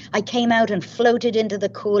walls. I came out and floated into the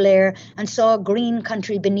cool air and saw a green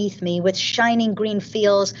country beneath me with shining green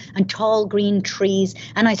fields and tall green trees.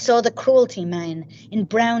 And I saw the cruelty men in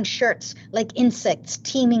brown shirts like insects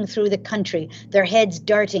teeming through the country, their heads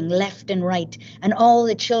darting left and right, and all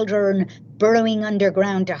the children burrowing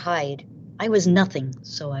underground to hide. I was nothing,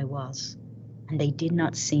 so I was, and they did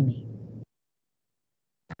not see me.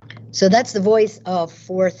 So that's the voice of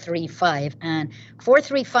 435, and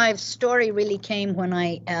 435's story really came when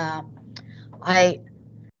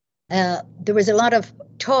there was a lot of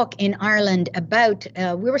talk in Ireland about,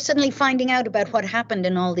 we were suddenly finding out about what happened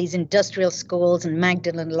in all these industrial schools and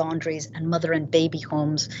Magdalen laundries and mother and baby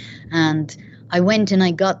homes. And I went and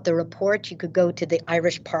I got the report. You could go to the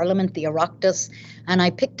Irish Parliament, the Oireachtas, and I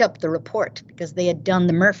picked up the report because they had done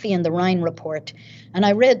the Murphy and the Ryan report, and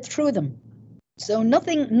I read through them. So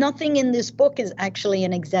nothing in this book is actually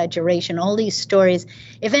an exaggeration. All these stories,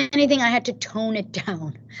 if anything, I had to tone it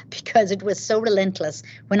down because it was so relentless.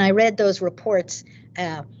 When I read those reports,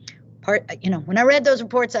 when I read those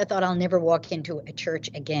reports, I thought I'll never walk into a church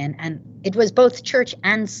again. And it was both church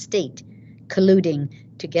and state colluding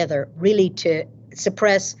together, really to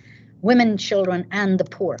suppress women, children, and the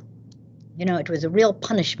poor. You know, it was a real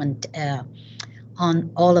punishment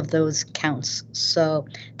on all of those counts. So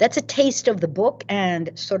that's a taste of the book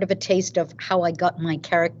and sort of a taste of how I got my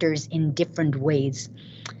characters in different ways.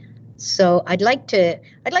 So I'd like to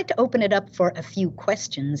open it up for a few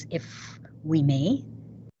questions, if we may.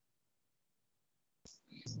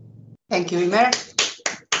 Thank you, Emer.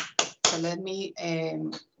 So let me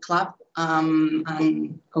clap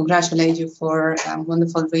and congratulate you for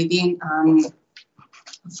wonderful reading and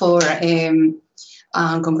for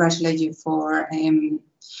congratulate you for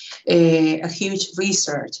a huge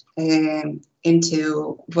research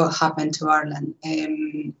into what happened to Ireland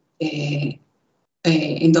in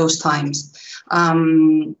those times.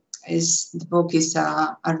 The book is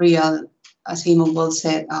a real, as Simon well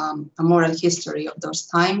said, a moral history of those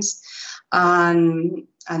times, and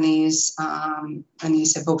is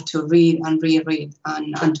a book to read and reread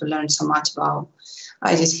and to learn so much about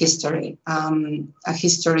Irish history, a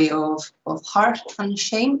history of heart and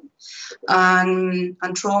shame and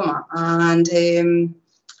trauma. And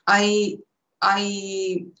I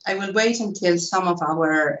will wait until some of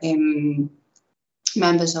our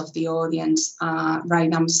members of the audience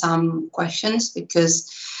write down some questions, because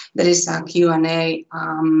there is a Q&A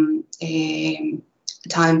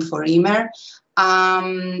time for Emer.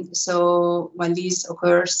 So when this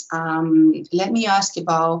occurs, let me ask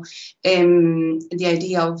about the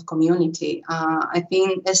idea of community. I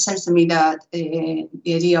think it seems to me that the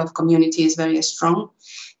idea of community is very strong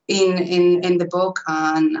in the book,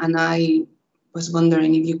 and I was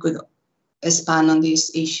wondering if you could expand on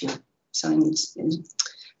this issue. So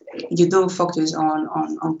you do focus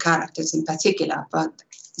on characters in particular, but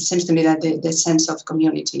it seems to me that the sense of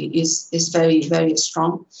community is very, very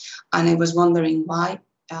strong. And I was wondering why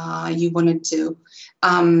you wanted to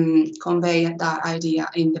convey that idea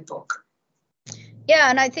in the book. Yeah,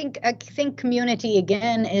 and I think community,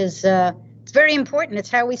 again, is it's very important. It's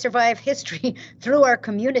how we survive history through our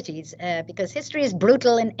communities, because history is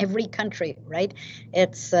brutal in every country, right?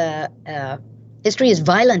 It's history is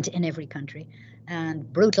violent in every country,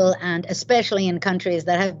 and brutal, and especially in countries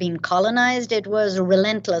that have been colonized. It was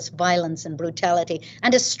relentless violence and brutality,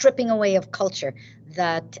 and a stripping away of culture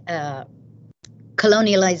that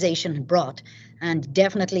colonialization brought. And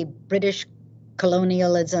definitely British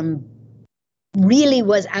colonialism really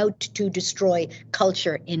was out to destroy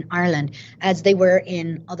culture in Ireland, as they were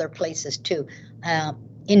in other places too.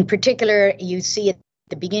 In particular, you see at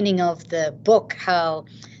the beginning of the book how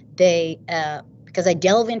they, because I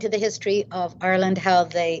delve into the history of Ireland, how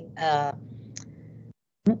they,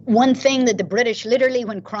 one thing that the British, literally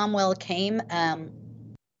when Cromwell came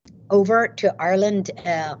over to Ireland,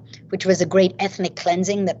 which was a great ethnic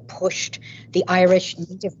cleansing that pushed the Irish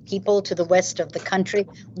native people to the west of the country,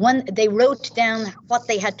 they wrote down what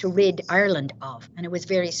they had to rid Ireland of, and it was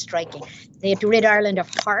very striking. They had to rid Ireland of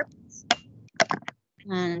harps,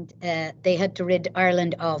 and they had to rid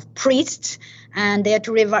Ireland of priests, and they had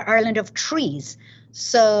to rid Ireland of trees.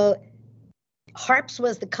 So harps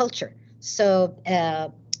was the culture. So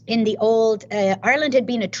in the old, Ireland had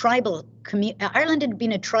been a tribal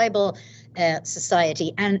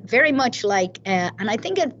society, and very much like, and I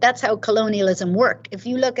think that's how colonialism worked. If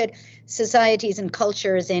you look at societies and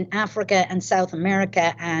cultures in Africa and South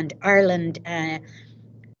America and Ireland,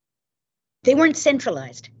 they weren't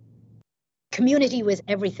centralized. Community was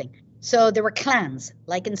everything. So there were clans,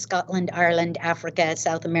 like in Scotland, Ireland, Africa,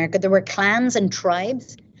 South America. There were clans and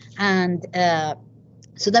tribes, and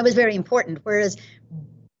so that was very important. Whereas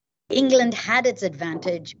England had its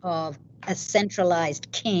advantage of a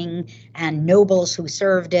centralized king and nobles who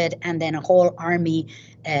served it, and then a whole army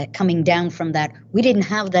coming down from that. We didn't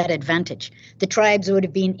have that advantage. The tribes would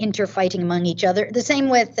have been interfighting among each other. The same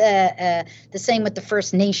with the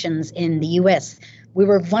First Nations in the U.S. We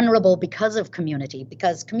were vulnerable because of community,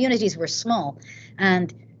 because communities were small.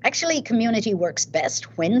 And actually, community works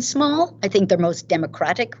best when small. I think they're most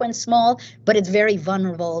democratic when small, but it's very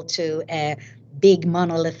vulnerable to big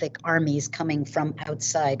monolithic armies coming from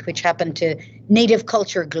outside, which happened to native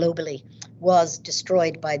culture globally, was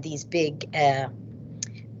destroyed by these big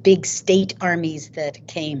state armies that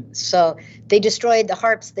came. So they destroyed the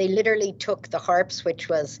harps. They literally took the harps, which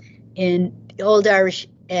was in old Irish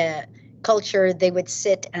culture. They would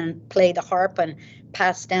sit and play the harp and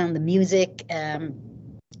pass down the music.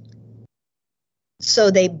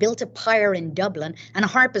 So they built a pyre in Dublin, and a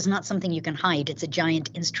harp is not something you can hide. It's a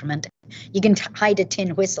giant instrument. You can hide a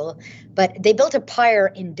tin whistle, but they built a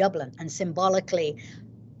pyre in Dublin, and symbolically,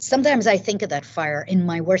 sometimes I think of that fire in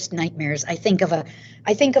my worst nightmares. I think of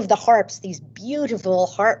the harps, these beautiful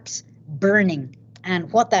harps burning,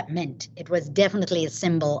 and what that meant. It was definitely a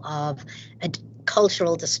symbol of a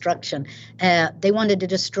cultural destruction. They wanted to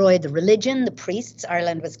destroy the religion, the priests.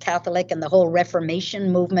 Ireland was Catholic, and the whole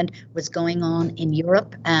Reformation movement was going on in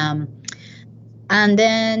Europe. And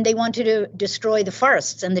then they wanted to destroy the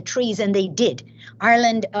forests and the trees, and they did.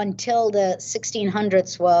 Ireland, until the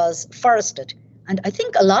 1600s, was forested. And I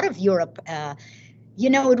think a lot of Europe,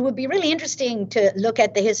 it would be really interesting to look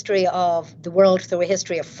at the history of the world through a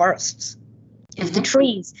history of forests. If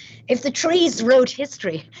the trees wrote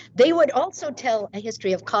history, they would also tell a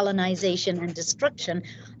history of colonization and destruction.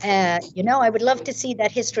 I would love to see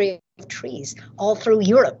that history of trees all through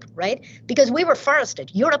Europe, right? Because we were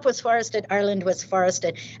forested. Europe was forested, Ireland was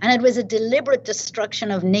forested, and it was a deliberate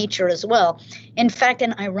destruction of nature as well. In fact,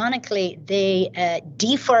 and ironically, they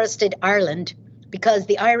deforested Ireland because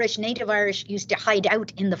the native Irish used to hide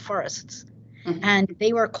out in the forests. And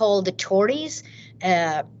they were called the Tories,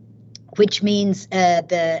 which means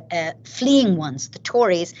the fleeing ones, the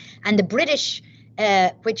Tories. And the British,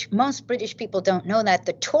 which most British people don't know, that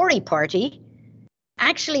the Tory party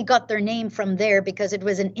actually got their name from there because it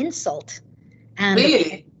was an insult. And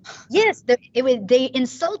really? Yes, they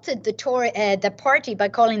insulted the party by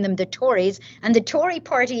calling them the Tories, and the Tory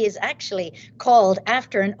party is actually called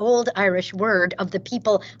after an old Irish word of the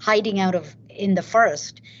people hiding out in the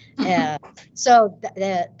forest. So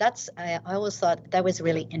I always thought that was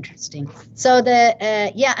really interesting. So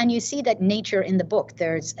and you see that nature in the book.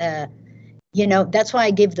 There's that's why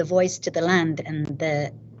I give the voice to the land and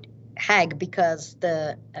the hag, because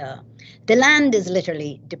the land is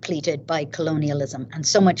literally depleted by colonialism, and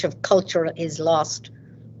so much of culture is lost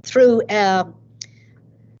through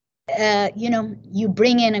you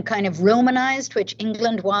bring in a kind of Romanized, which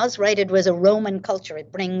England was, right? It was a Roman culture.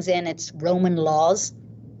 It brings in its Roman laws.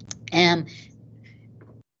 And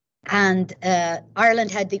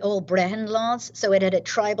Ireland had the old Brehon laws, so it had a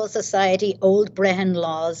tribal society, old Brehon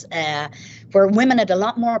laws, where women had a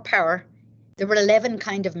lot more power. There were 11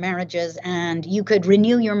 kind of marriages, and you could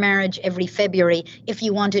renew your marriage every February if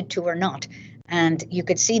you wanted to or not. And you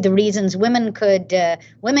could see the reasons women could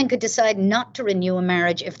decide not to renew a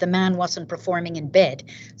marriage if the man wasn't performing in bed.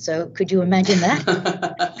 So could you imagine that?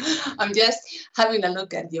 I'm just having a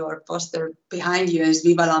look at your poster behind you. Is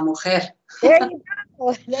Viva la Mujer. There you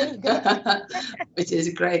go. There you go. Which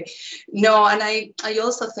is great. No, and I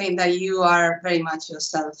also think that you are very much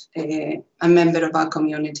yourself a member of our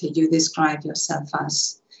community. You describe yourself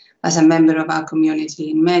as a member of our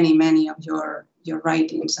community in many of your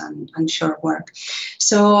writings and short work.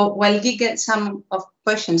 So while we get some of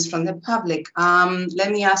questions from the public, let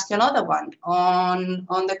me ask you another one on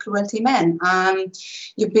the cruelty men.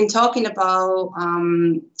 You've been talking about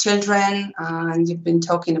children, and you've been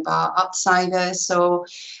talking about outsiders. So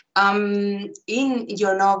in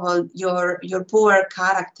your novel, your poor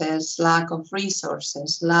characters' lack of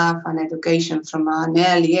resources, love and education from an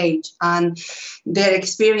early age, and their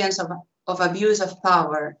experience of abuse of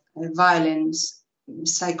power, violence,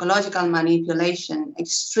 psychological manipulation,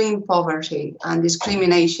 extreme poverty, and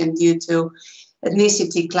discrimination due to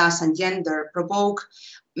ethnicity, class, and gender provoke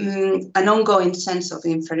an ongoing sense of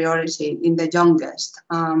inferiority in the youngest,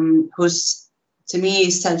 whose, to me,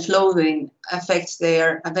 self-loathing affects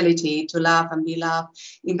their ability to love and be loved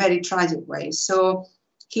in very tragic ways. So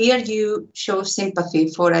here you show sympathy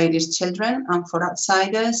for Irish children and for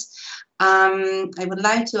outsiders. I would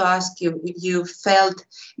like to ask you if you felt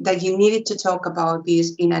that you needed to talk about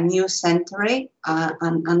this in a new century,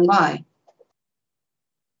 and why.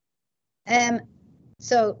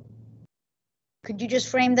 So could you just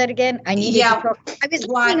frame that again? I needed to talk. I was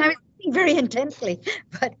listening very intensely,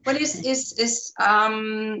 but well, I was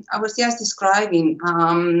just describing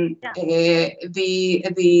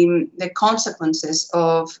the consequences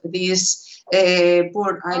of these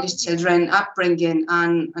poor Irish children upbringing,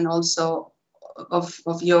 and also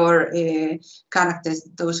of your characters,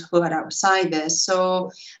 those who are outsiders. So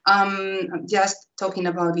just talking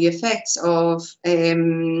about the effects of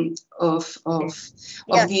this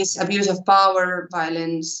abuse of power,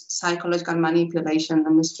 violence, psychological manipulation,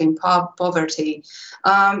 and extreme poverty,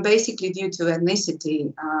 basically due to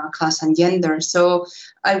ethnicity, class, and gender. So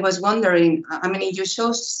I was wondering, I mean, you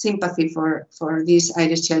show sympathy for these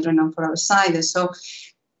Irish children and for outsiders. So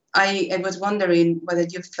I was wondering whether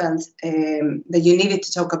you felt that you needed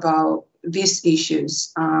to talk about these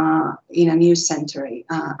issues in a new century,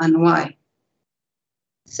 and why.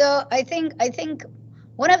 So I think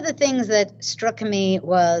one of the things that struck me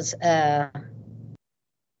was when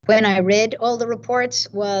I read all the reports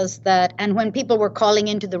was that, and when people were calling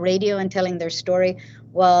into the radio and telling their story,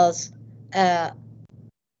 was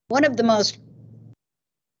one of the most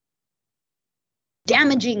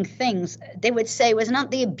damaging things they would say was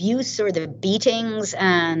not the abuse or the beatings,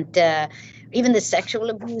 and even the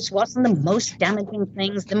sexual abuse wasn't the most damaging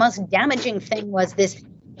things. The most damaging thing was this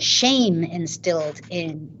shame instilled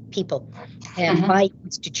in people by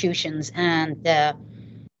institutions, and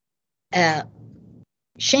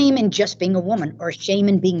shame in just being a woman, or shame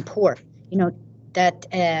in being poor, that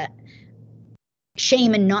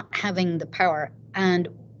shame in not having the power. And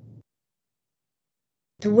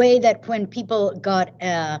the way that when people got,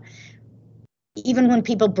 even when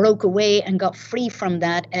people broke away and got free from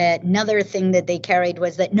that, another thing that they carried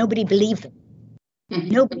was that nobody believed them.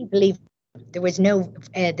 Nobody believed them. There was no,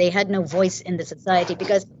 they had no voice in the society,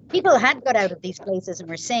 because people had got out of these places and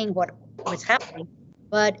were saying what was happening,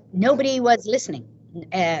 but nobody was listening.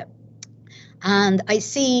 And I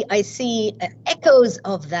see echoes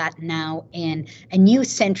of that now in a new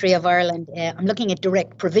century of Ireland. I'm looking at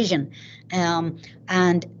direct provision, and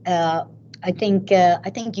I think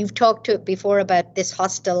you've talked to it before about this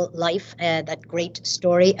hostel life, that great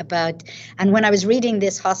story about. And when I was reading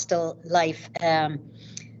this hostel life,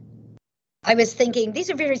 I was thinking these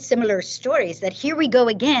are very similar stories, that here we go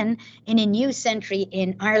again in a new century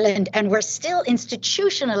in Ireland, and we're still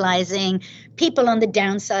institutionalizing people on the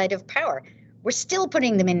downside of power. We're still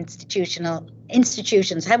putting them in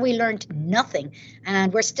institutions. Have we learned nothing?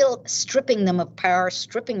 And we're still stripping them of power,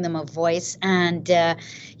 stripping them of voice, and,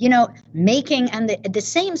 making, and the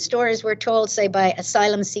same stories were told, say, by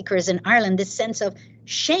asylum seekers in Ireland, this sense of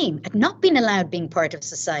shame at not being allowed being part of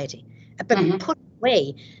society, but put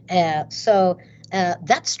away. So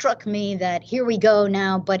that struck me, that here we go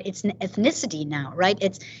now, but it's an ethnicity now, right?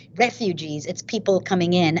 It's refugees, it's people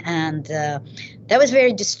coming in. And that was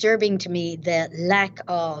very disturbing to me, the lack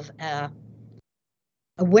of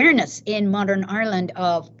awareness in modern Ireland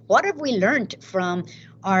of what have we learned from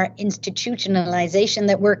our institutionalization,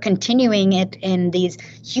 that we're continuing it in these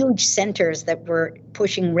huge centers that we're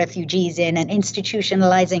pushing refugees in and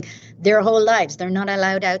institutionalizing their whole lives. They're not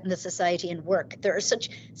allowed out in the society and work. There are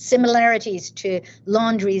such similarities to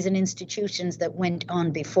laundries and institutions that went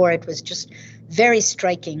on before. It was just very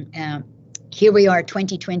striking. Here we are,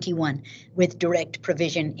 2021, with direct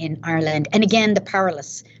provision in Ireland. And again, the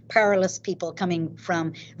powerless people coming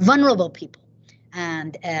from vulnerable people.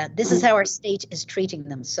 And this is how our state is treating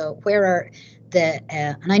them. So where are the,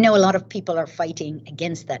 and I know a lot of people are fighting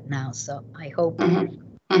against that now. So I hope, I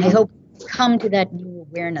hope come to that new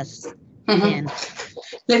awareness.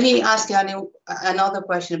 Let me ask you another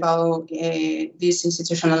question about these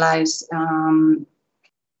institutionalized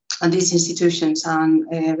these institutions and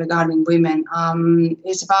regarding women.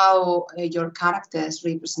 It's about your character's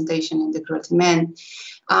representation in the cruelty men.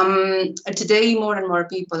 Today, more and more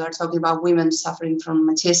people are talking about women suffering from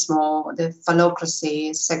machismo, the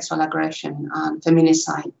phallocracy, sexual aggression, and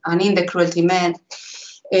feminicide. And in the cruelty men,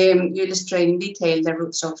 you illustrate in detail the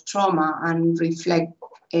roots of trauma and you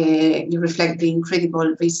reflect the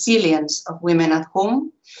incredible resilience of women at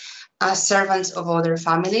home, as servants of other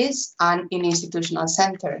families, and in institutional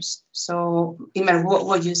centers. So, Emer, what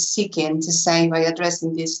were you seeking to say by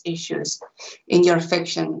addressing these issues in your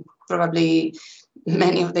fiction? Probably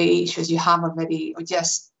many of the issues you have already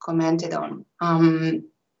just commented on.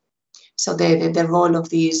 So the role of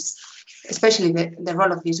these, especially the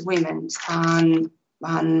role of these women, and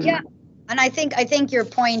yeah, and I think your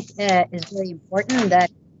point is very important. That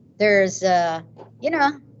there's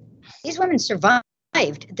these women survived.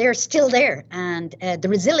 They're still there, and the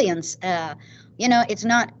resilience. It's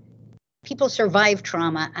not. People survive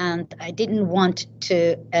trauma, and I didn't want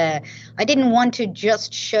to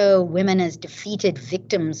just show women as defeated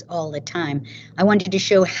victims all the time. I wanted to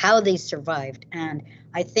show how they survived, and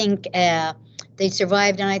I think they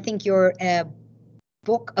survived. And I think your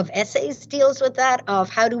book of essays deals with that, of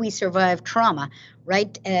how do we survive trauma,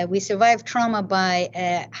 right? We survive trauma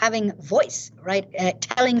by having voice, right?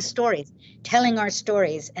 Telling stories, telling our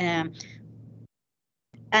stories.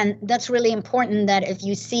 And that's really important, that if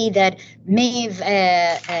you see that Maeve,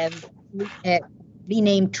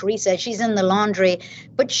 renamed Teresa, she's in the laundry,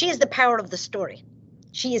 but she is the power of the story.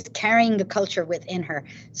 She is carrying the culture within her.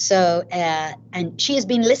 So, and she is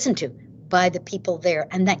being listened to by the people there,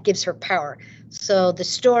 and that gives her power. So the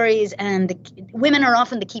stories, and the women are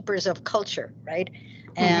often the keepers of culture, right?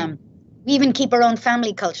 We even keep our own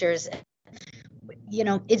family cultures.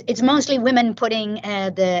 It's mostly women putting I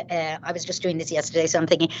was just doing this yesterday, so I'm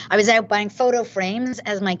thinking, I was out buying photo frames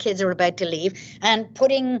as my kids are about to leave, and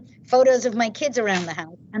putting photos of my kids around the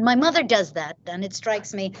house. And my mother does that, and it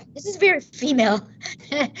strikes me, this is very female.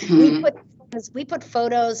 We put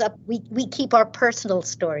photos up, we keep our personal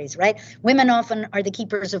stories, right? Women often are the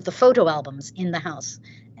keepers of the photo albums in the house.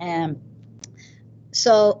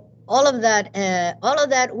 So all of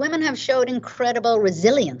that, women have showed incredible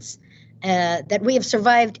resilience. That we have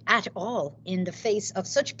survived at all in the face of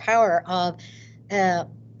such power of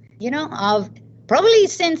probably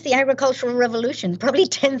since the agricultural revolution, probably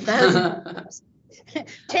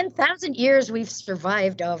 10,000 years we've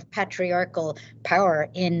survived of patriarchal power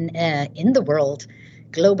in the world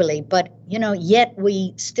globally. But, yet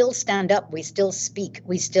we still stand up, we still speak,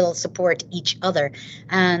 we still support each other.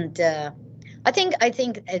 And I think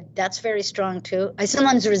that's very strong too. I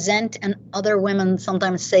sometimes resent, and other women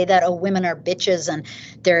sometimes say that, oh, women are bitches and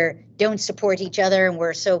don't support each other, and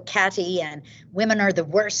we're so catty, and women are the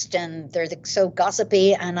worst, and they're so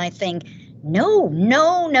gossipy. And I think, no.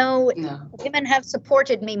 Women have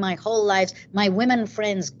supported me my whole life. My women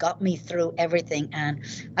friends got me through everything. And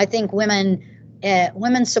I think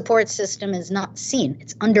women's support system is not seen.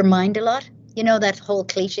 It's undermined a lot. That whole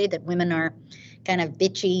cliche that women are kind of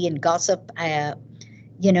bitchy and gossip,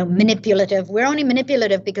 manipulative. We're only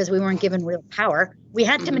manipulative because we weren't given real power. We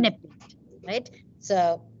had to manipulate, right?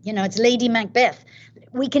 So, it's Lady Macbeth.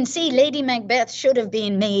 we can see Lady Macbeth should have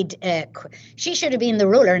been made, she should have been the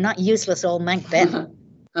ruler, not useless old Macbeth.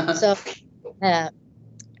 So,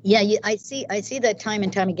 yeah, I see that time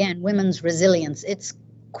and time again, women's resilience. It's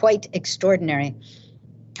quite extraordinary.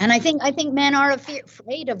 And I think men are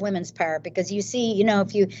afraid of women's power, because you see, you know,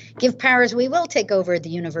 if you give powers, we will take over the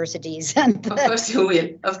universities. And of course you will.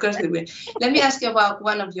 Of course we will. Let me ask you about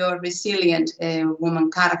one of your resilient woman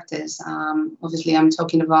characters. Obviously, I'm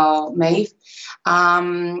talking about Maeve.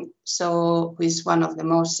 So who is one of the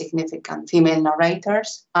most significant female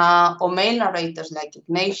narrators, or male narrators like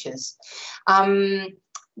Ignatius.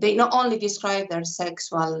 They not only describe their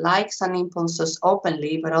sexual likes and impulses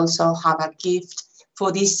openly, but also have a gift for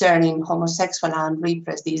discerning homosexual and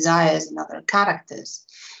repressed desires in other characters,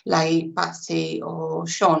 like Patsy or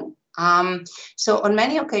Sean. So on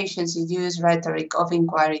many occasions, you use rhetoric of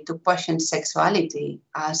inquiry to question sexuality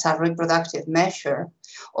as a reproductive measure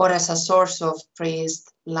or as a source of praised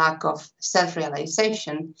lack of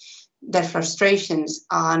self-realization, their frustrations,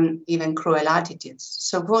 and even cruel attitudes.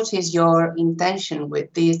 So what is your intention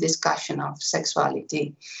with this discussion of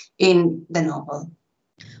sexuality in the novel?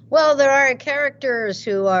 Well, there are characters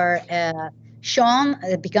who are, Sean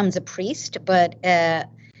becomes a priest, but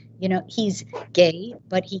you know, he's gay,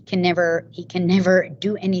 but he can never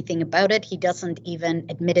do anything about it. He doesn't even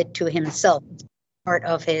admit it to himself. It's part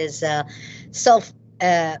of his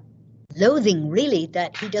self-loathing, really,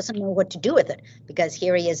 that he doesn't know what to do with it, because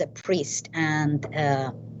here he is a priest, and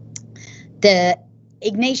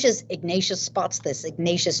Ignatius spots this.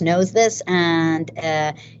 Ignatius knows this, and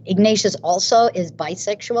Ignatius also is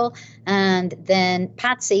bisexual. And then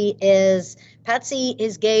Patsy is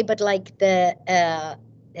gay, but like the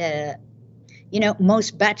you know,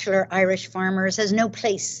 most bachelor Irish farmers, has no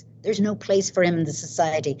place. There's no place for him in the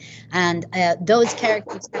society, and those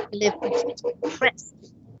characters have to live repressed.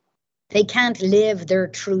 They can't live their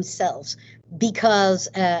true selves, because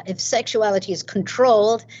if sexuality is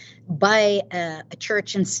controlled by a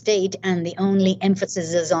church and state, and the only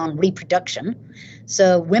emphasis is on reproduction,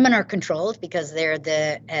 so women are controlled because they're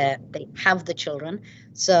they have the children,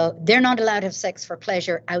 so they're not allowed to have sex for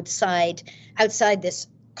pleasure outside this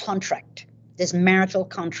contract, this marital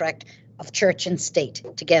contract of church and state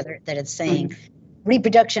together, that it's saying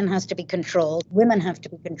reproduction has to be controlled, women have to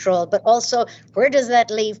be controlled, but also, where does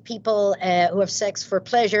that leave people who have sex for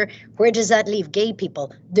pleasure? Where does that leave gay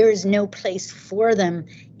people? There is no place for them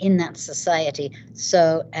in that society.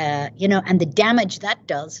 So, you know, and the damage that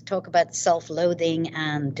does, talk about self-loathing,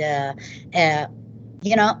 and,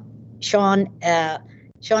 you know, Sean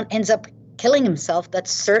ends up killing himself. That's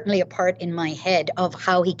certainly a part in my head of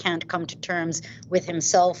how he can't come to terms with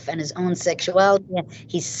himself and his own sexuality.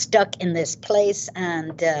 He's stuck in this place,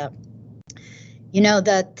 and you know,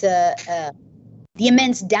 that the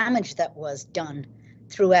immense damage that was done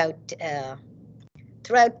throughout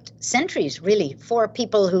centuries, really, for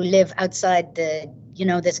people who live outside the, you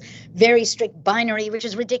know, this very strict binary, which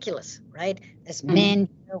is ridiculous, right? There's men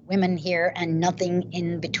here, women here, and nothing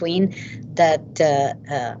in between. That,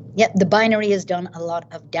 yeah, the binary has done a lot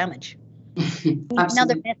of damage.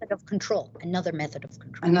 Another method of control.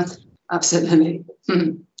 Absolutely.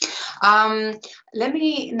 Let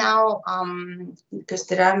me now, because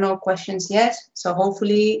there are no questions yet, so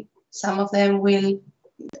hopefully some of them will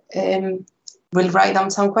write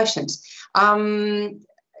down some questions.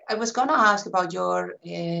 I was going to ask about your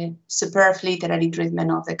superb literary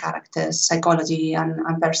treatment of the characters' psychology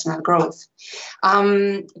and personal growth.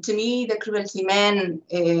 To me, The Cruelty Men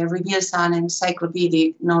reveals an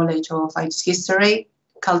encyclopedic knowledge of its history,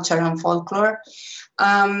 culture, and folklore.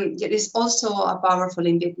 It is also a powerful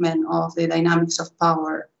indictment of the dynamics of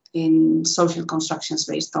power in social constructions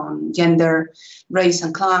based on gender, race,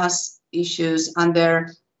 and class issues, and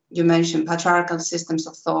their, you mentioned, patriarchal systems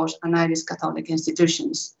of thought and Irish Catholic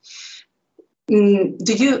institutions. Do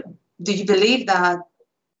you believe that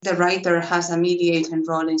the writer has a mediating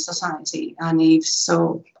role in society? And if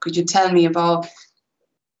so, could you tell me about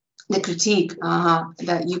the critique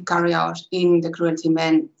that you carry out in The Cruelty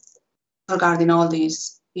Men regarding all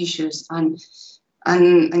these issues, and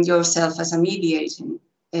yourself as a mediating?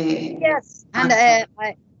 Yes, and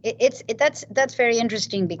that's very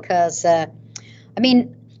interesting, because I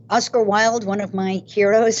mean, Oscar Wilde, one of my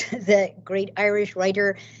heroes, the great Irish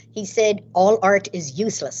writer, he said, all art is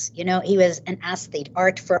useless. You know, he was an aesthete,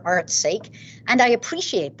 art for art's sake. And I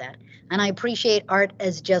appreciate that. And I appreciate art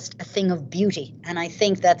as just a thing of beauty. And I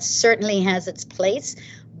think that certainly has its place.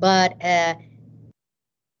 But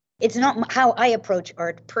it's not how I approach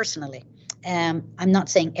art personally. I'm not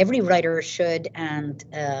saying every writer should,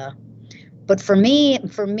 But for me,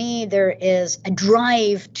 there is a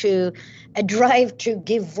drive to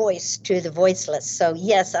give voice to the voiceless. So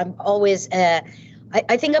yes, I'm always.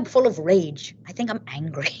 I think I'm full of rage. I think I'm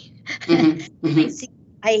angry. Mm-hmm. Mm-hmm.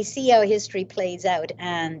 I see how history plays out,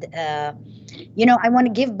 and I want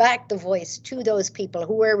to give back the voice to those people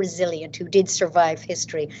who were resilient, who did survive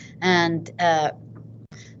history, and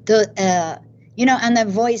and the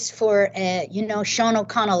voice for, Sean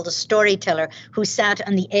O'Connell, the storyteller who sat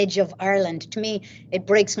on the edge of Ireland. To me, it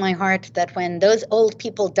breaks my heart that when those old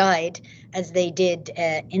people died, as they did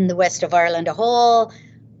in the west of Ireland, a whole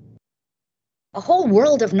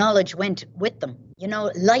world of knowledge went with them.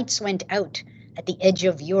 Lights went out at the edge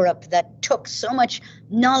of Europe that took so much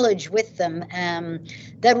knowledge with them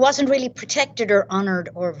that wasn't really protected or honored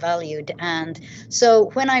or valued. And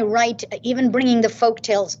so when I write, even bringing the folk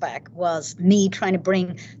tales back was me trying to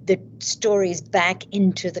bring the stories back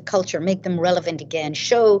into the culture, make them relevant again,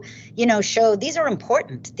 show these are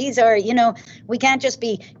important. These are, we can't just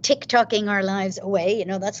be TikToking our lives away,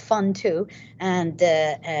 that's fun too. And,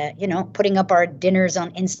 putting up our dinners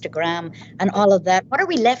on Instagram and all of that. What are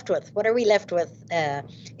we left with?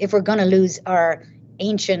 If we're going to lose our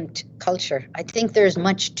ancient culture? I think there's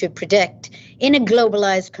much to protect in a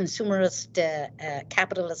globalized, consumerist,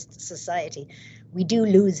 capitalist society. We do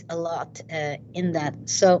lose a lot in that.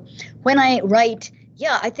 So when I write,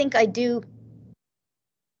 I think I do.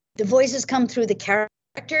 The voices come through the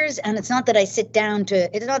characters, and it's not that I sit down to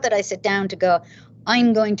go,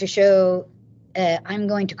 I'm going to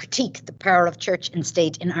critique the power of church and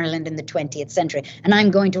state in Ireland in the 20th century, and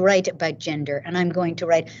I'm going to write about gender, and I'm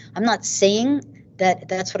not saying that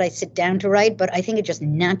that's what I sit down to write, but I think it just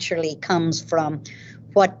naturally comes from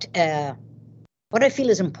what I feel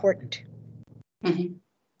is important. Mm-hmm.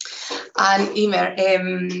 And Emer,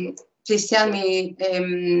 please tell me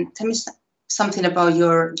something about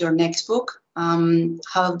your next book.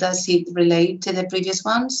 How does it relate to the previous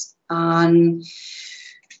ones? And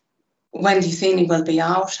when do you think it will be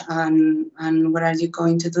out, and what are you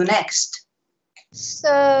going to do next?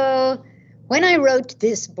 So when I wrote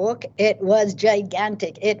this book, it was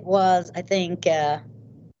gigantic. It was, I think, it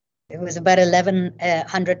was about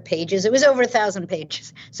 1,100 pages. It was over 1,000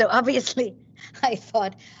 pages. So obviously I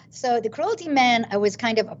thought, so The Cruelty Man, I was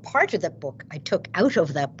kind of a part of that book. I took out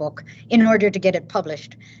of that book in order to get it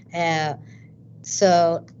published.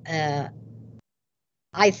 So I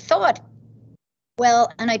thought,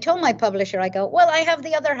 and I told my publisher, I have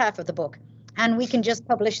the other half of the book and we can just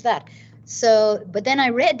publish that. So, but then I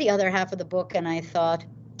read the other half of the book and I thought,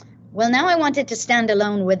 now I want it to stand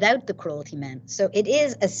alone without The Cruelty Man. So it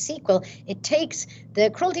is a sequel.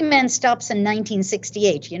 The Cruelty Man stops in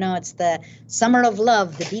 1968. It's the summer of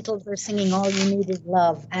love. The Beatles are singing All You Need Is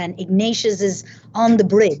Love. And Ignatius is on the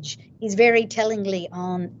bridge. He's very tellingly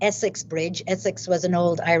on Essex Bridge. Essex was an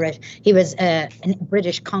old Irish. He was a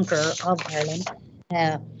British conqueror of Ireland.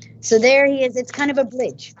 So there he is. It's kind of a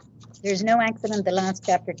bridge. There's no accident. The last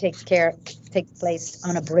chapter takes place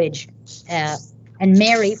on a bridge. And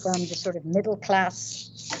Mary, from the sort of middle class,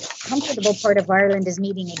 comfortable part of Ireland, is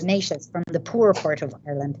meeting Ignatius from the poor part of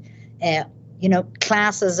Ireland.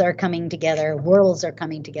 Classes are coming together, worlds are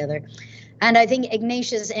coming together. And I think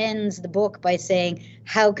Ignatius ends the book by saying,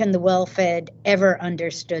 how can the well-fed ever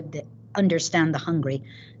understand the hungry?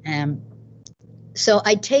 So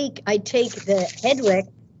I take the headwick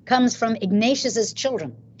comes from Ignatius's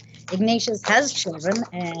children. Ignatius has children,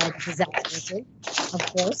 disastrously, of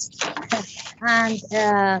course, and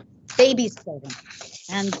babies' children,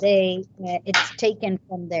 and it's taken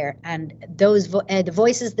from there. And those the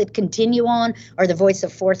voices that continue on are the voice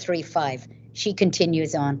of 435. She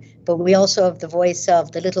continues on, but we also have the voice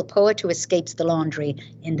of the little poet who escapes the laundry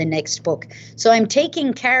in the next book. So I'm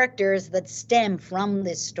taking characters that stem from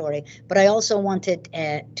this story, but I also wanted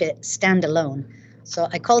to stand alone. So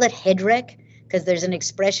I call it head wreck, because there's an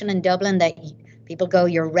expression in Dublin that people go,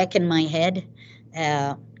 "You're wrecking my head,"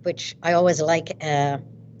 which I always like,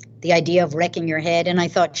 the idea of wrecking your head. And I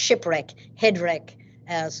thought shipwreck, head wreck.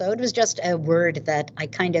 So it was just a word that I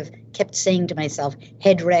kind of kept saying to myself,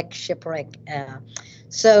 head wreck, shipwreck.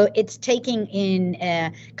 So it's taking in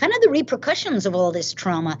kind of the repercussions of all this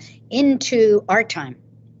trauma into our time,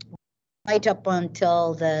 right up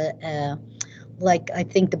until I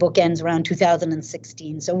think the book ends around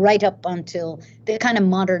 2016. So right up until the kind of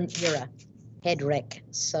modern era, head wreck.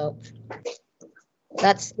 So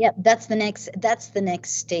that's the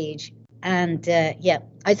next stage. And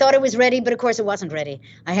I thought it was ready, but of course it wasn't ready.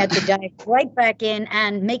 I had to dive right back in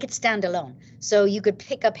and make it stand alone. So you could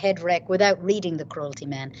pick up head wreck without reading The Cruelty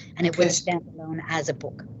Man, and it would stand alone as a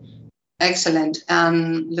book. Excellent.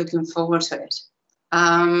 Looking forward to it.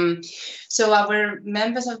 So our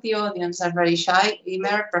members of the audience are very shy.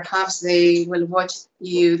 Emer, perhaps they will watch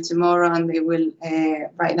you tomorrow and they will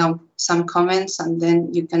write down some comments and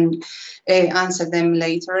then you can answer them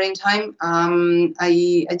later in time.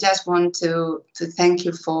 I just want to thank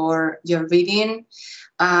you for your reading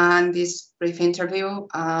and this brief interview,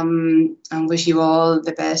 and wish you all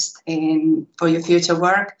the best for your future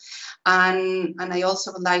work. And I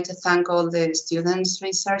also would like to thank all the students,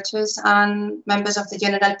 researchers, and members of the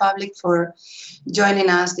general public for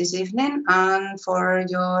joining us this evening and for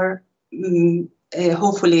your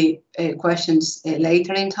hopefully questions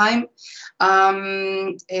later in time.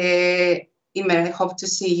 Emer, I hope to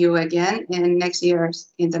see you again in next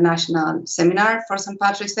year's international seminar for St.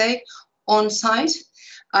 Patrick's Day on site.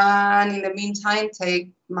 And in the meantime,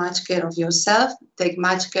 take much care of yourself, take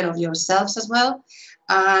much care of yourselves as well,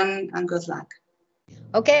 and good luck.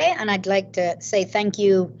 Okay, and I'd like to say thank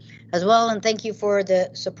you as well, and thank you for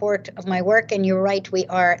the support of my work. And you're right,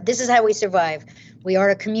 this is how we survive. We are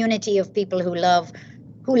a community of people who love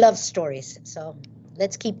stories. So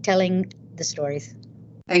let's keep telling the stories.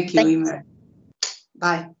 Thank you, Emer.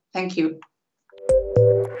 Bye. Thank you.